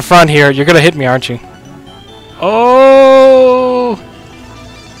straight in the front here. You're going to hit me, aren't you? Oh!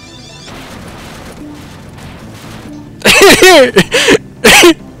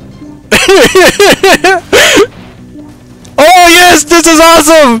 Oh yes, this is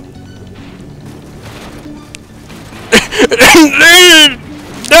awesome!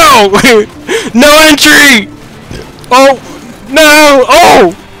 No! No entry! Oh! No!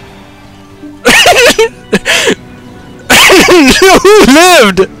 Oh! Who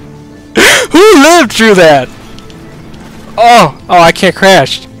lived? Who lived through that? Oh! Oh, I can't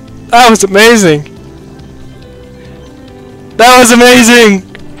crash. That was amazing! That was amazing!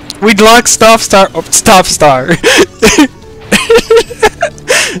 We locked Stop Star. Oh, Stop Star.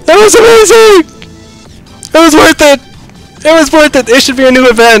 That was amazing! It was worth it! It was worth it! It should be a new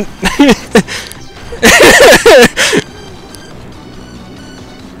event!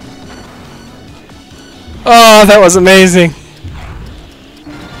 Oh, that was amazing!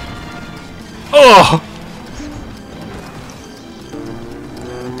 Oh!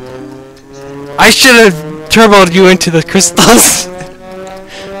 I should have turboed you into the crystals!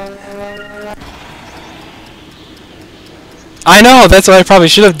 I know, that's what I probably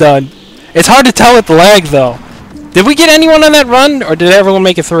should have done. It's hard to tell with the lag, though. Did we get anyone on that run, or did everyone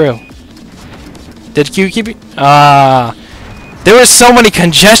make it through? Did Q keep it? There was so many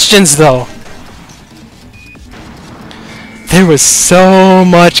congestions, though. There was so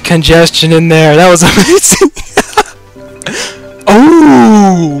much congestion in there. That was amazing.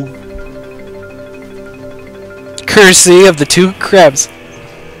 Oh! Courtesy of the two crabs.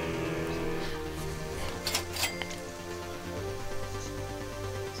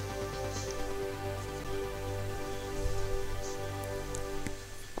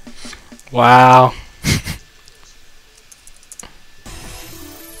 Wow.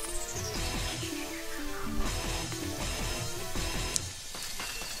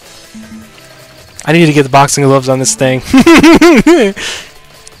 I need to get the boxing gloves on this thing.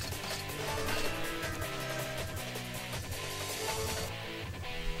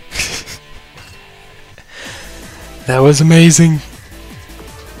 That was amazing.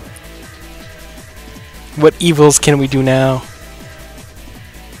 What evils can we do now?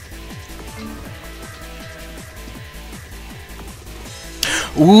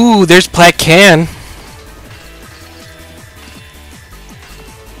 Ooh, there's Plaque Can.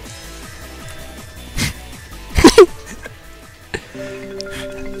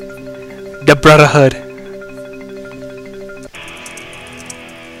 The Brotherhood.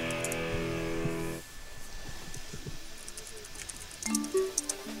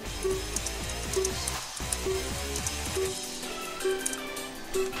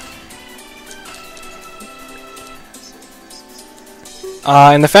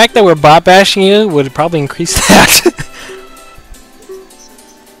 And the fact that we're bot bashing you would probably increase that.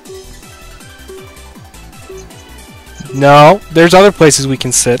 No, there's other places we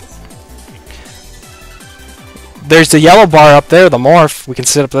can sit. There's the yellow bar up there, the morph. We can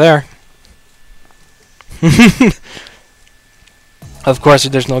sit up there. Of course,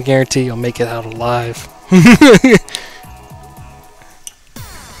 there's no guarantee you'll make it out alive.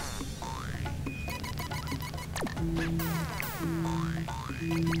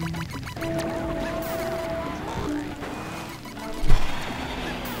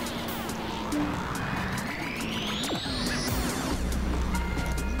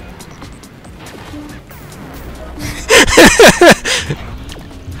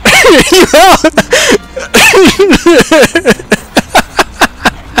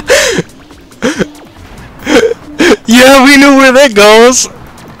 Yeah, we knew where that goes.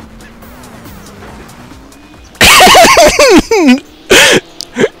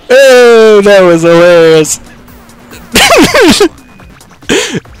 Oh, that was hilarious.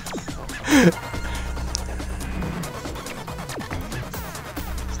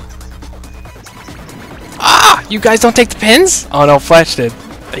 Ah! You guys don't take the pins? Oh no, Flash did.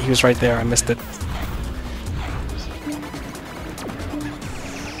 He was right there. I missed it.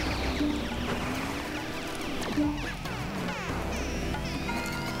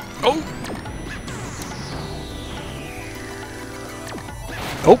 Oh!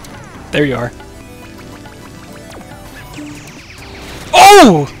 Oh! There you are.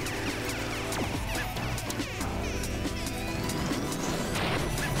 Oh!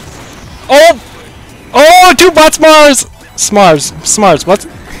 Oh! Oh! Two bot Smars! Smars, what?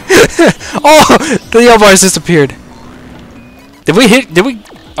 Oh! The yellow bars disappeared. Did we hit? Did we?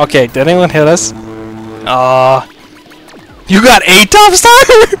 Okay, did anyone hit us? You got 8 top star?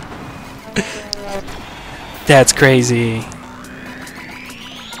 That's crazy.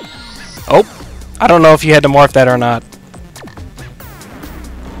 Oh, I don't know if you had to morph that or not.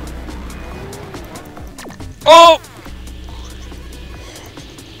 Oh!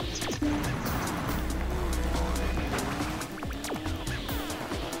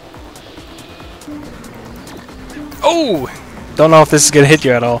 Oh! Don't know if this is gonna hit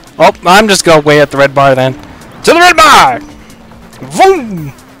you at all. Oh, I'm just going way at the red bar then. To the red bar!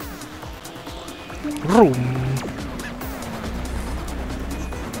 Vroom! Vroom.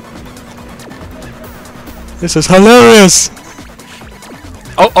 This is hilarious!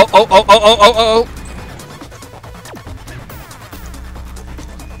 Oh, oh, oh, oh, oh, oh, oh, oh!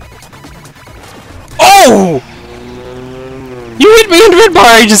 Oh! You hit me in the red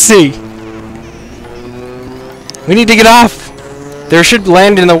bar agency! We need to get off! There should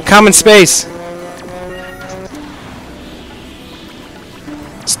land in the common space.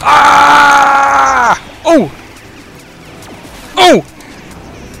 Ah! Oh! Oh!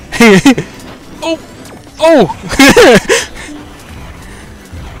 Oh! Oh!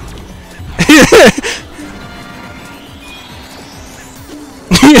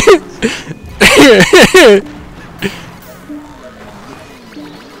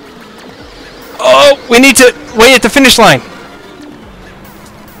 Oh! We need to wait at the finish line.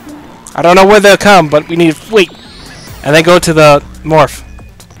 I don't know where they'll come, but we need to wait. And then go to the morph.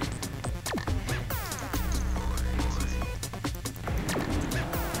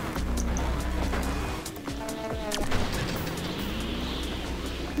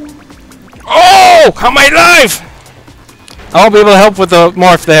 Oh! How am I alive? I won't be able to help with the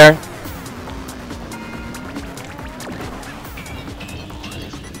morph there.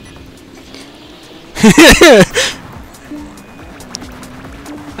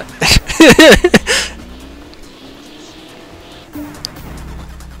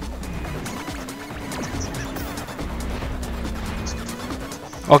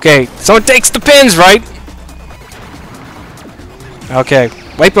 Okay, so it takes the pins, right? Okay,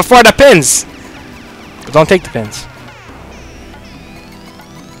 wait before the pins. But don't take the pins.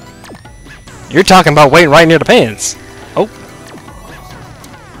 You're talking about waiting right near the pins. Oh.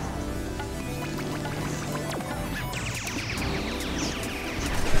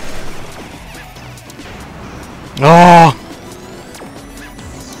 Oh.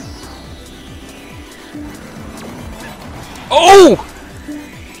 Oh!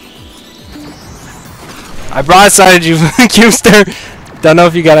 I broadsided you, Cubester. Don't know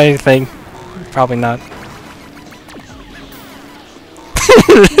if you got anything. Probably not.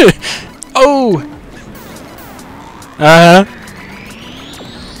 Oh! Uh-huh.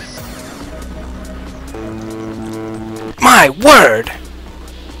 My word!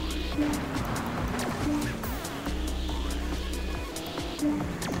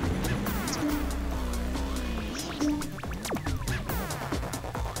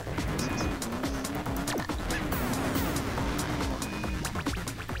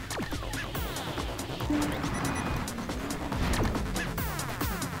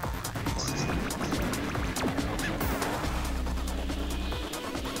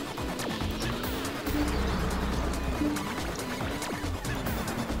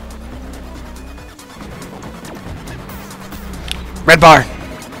 Red bar.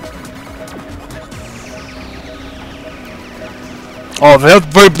 Oh,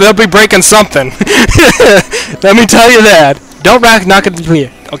 they'll be breaking something. Let me tell you that. Don't knock it clear.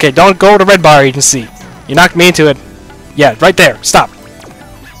 Okay, don't go to red bar agency. You knocked me into it. Yeah, right there. Stop.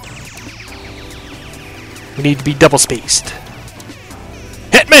 We need to be double spaced.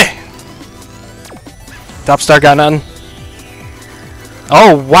 Hit me! Top star got nothing.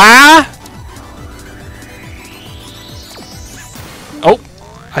 Oh, wow! Oh,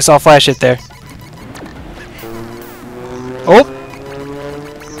 I saw a flash hit there. Oh!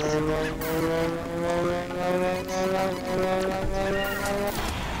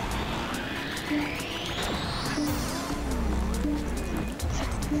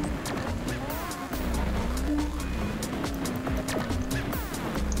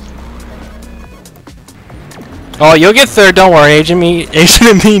 Oh, you'll get third, don't worry, Agent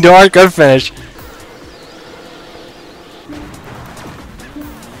and me, Dark, good finish.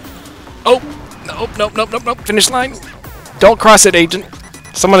 Oh! Nope, finish line. Don't cross it, Agent.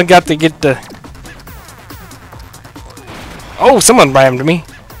 Someone got to get the... Oh, someone rammed me.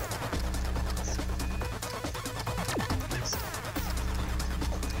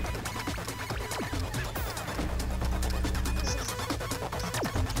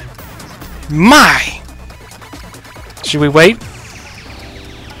 My! Should we wait?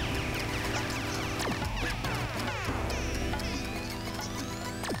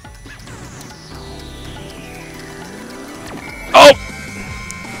 Oh!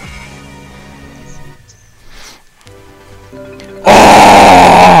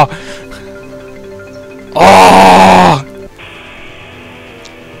 Oh! Oh!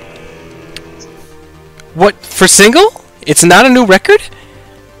 What, for single? It's not a new record?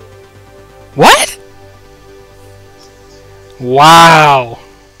 What? Wow.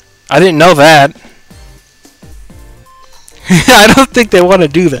 I didn't know that. I don't think they want to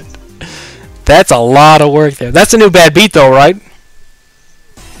do that. That's a lot of work there. That's a new bad beat though, right?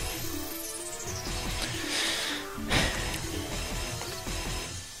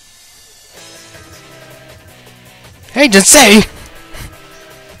 Hey, just say.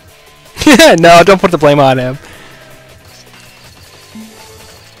 No, don't put the blame on him.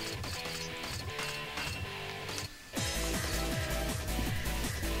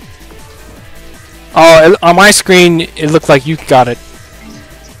 Oh, on my screen, it looked like you got it.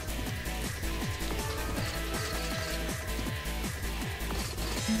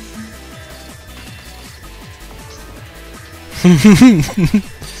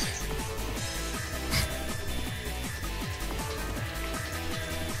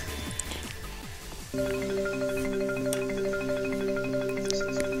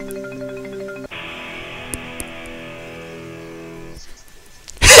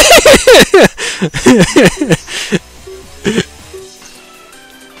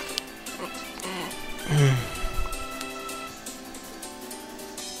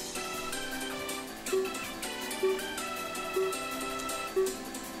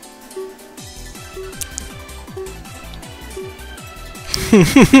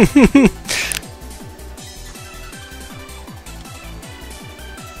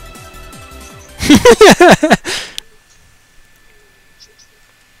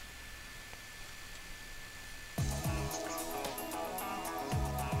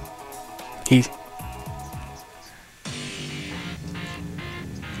 He.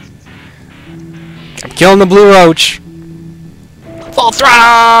 I'm killing the blue roach. Full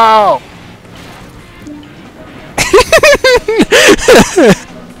throttle!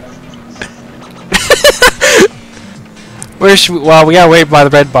 Where should we, well, we gotta wait by the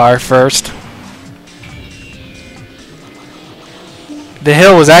red bar first. The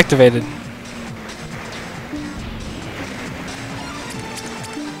hill was activated.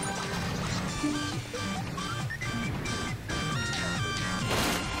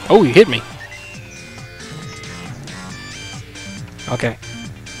 Oh, you hit me. Okay.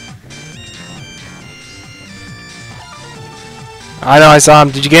 I know, I saw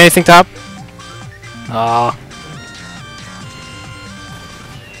him. Did you get anything, Top? Aw.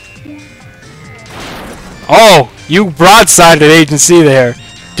 Oh, you broadsided Agent C there.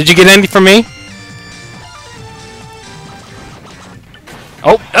 Did you get anything from me?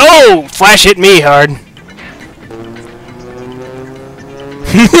 Oh, oh! Flash hit me hard.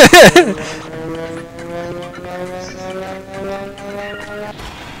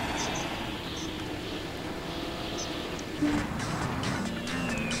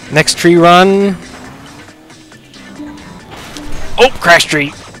 Next tree run. Oh, crash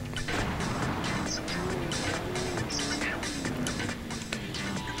tree.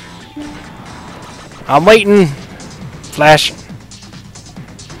 I'm waiting. Flash.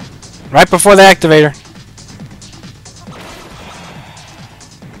 Right before the activator.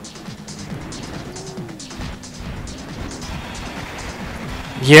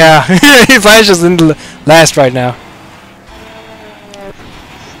 Yeah, he flashes in the last right now.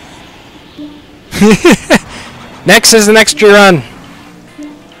 Next is the next tree run.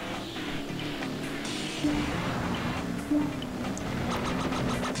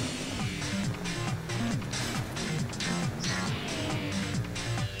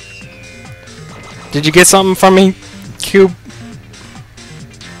 Did you get something from me, Cube?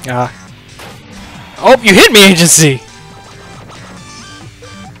 Oh, you hit me, Agent C!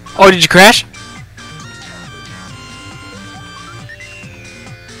 Oh, did you crash?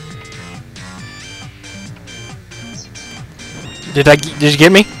 Did you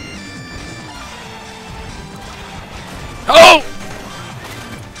get me? Oh!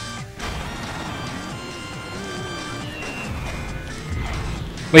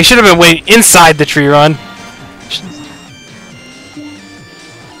 We should have been waiting inside the tree run.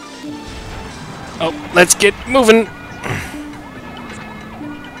 Oh, let's get moving.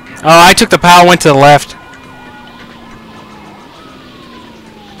 Oh, I took the POW, went to the left.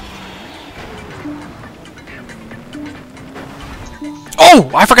 Oh,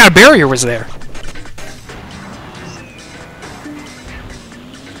 I forgot a barrier was there.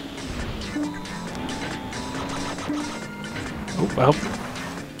 Oh, well.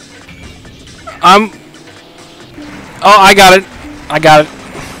 Oh, I got it. I got it.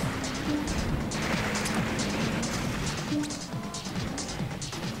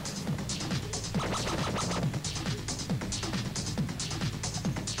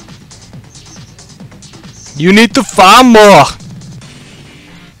 You need to farm more.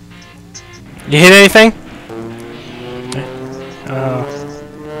 You hit anything?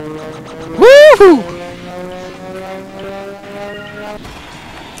 Woohoo!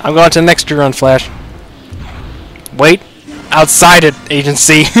 I'm going to the next run, Flash. Wait outside it, Agent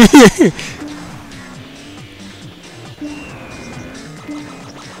C.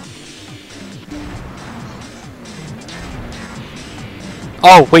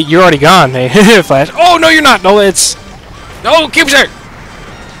 Oh, wait, you're already gone, hey, Flash. Oh, no, you're not. No, it's... No, Cube Shark!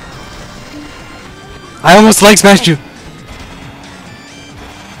 I almost leg smashed you.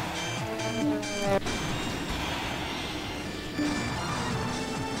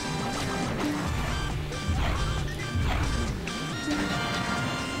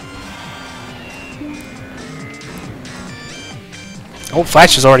 Oh,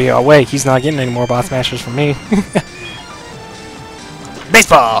 Flash is already away. He's not getting any more bot smashers from me.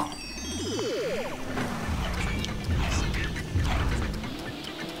 Baseball!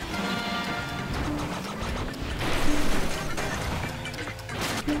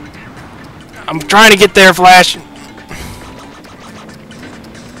 I'm trying to get there, Flash.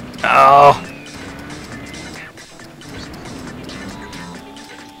 Oh.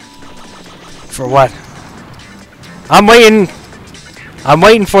 For what? I'm waiting. I'm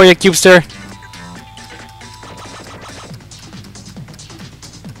waiting for you, Cubester.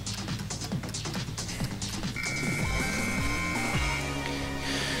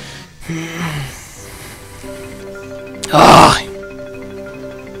 Oh.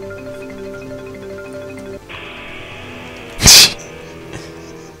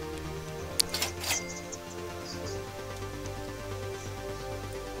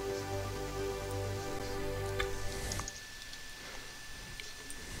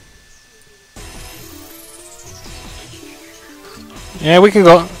 Yeah, we can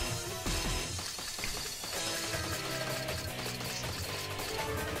go.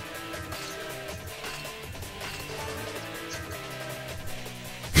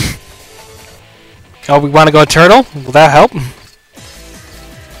 Oh, we want to go turtle? Will that help?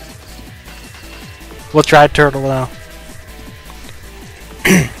 We'll try turtle now.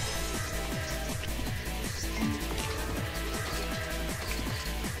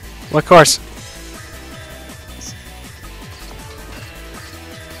 What course?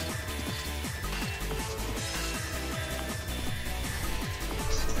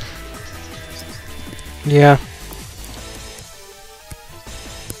 Yeah.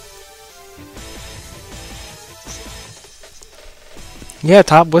 Yeah,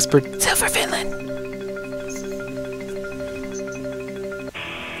 Top whispered. Silver Finland.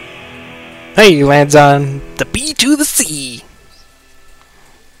 Hey, he lands on the B to the C.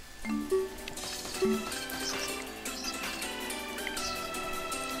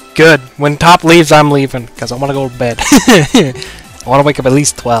 Good. When Top leaves, I'm leaving because I want to go to bed. I want to wake up at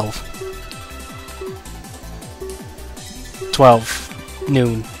least 12. 12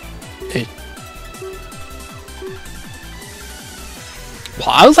 noon. Well,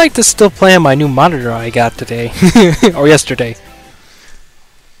 I would like to still play on my new monitor I got today. Or yesterday.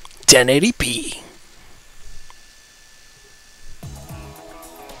 1080p.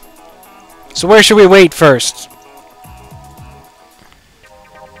 So where should we wait first?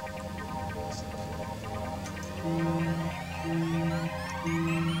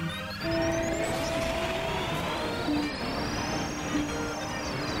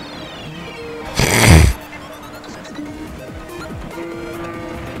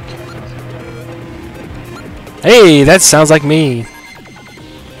 Hey, that sounds like me.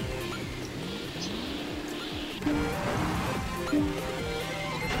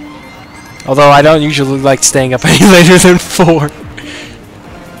 Although I don't usually like staying up any later than 4.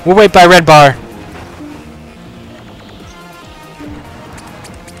 We'll wait by red bar.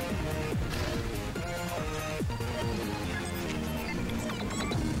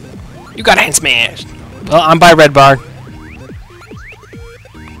 You got hand smashed. Well, I'm by red bar.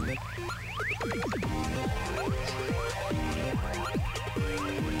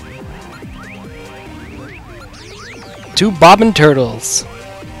 Two bobbin turtles.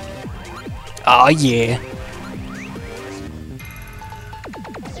 Oh yeah.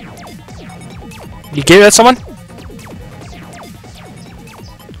 You gave that someone?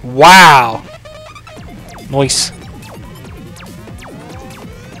 Wow. Nice.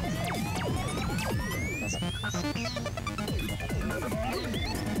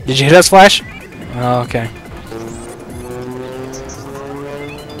 Did you hit us, Flash? Oh, okay.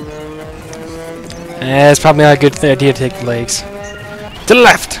 It's probably not a good idea to take the legs. To the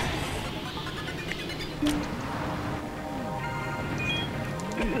left!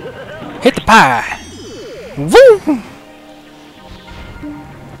 Hit the pie! Woo!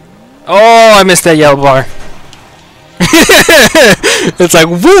 Oh, I missed that yellow bar. It's like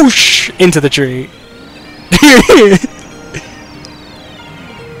whoosh into the tree.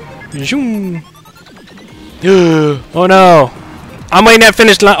 Zoom. Oh no! I'm waiting at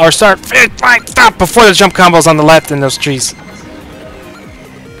finish line or start finish line stop before the jump combos on the left in those trees.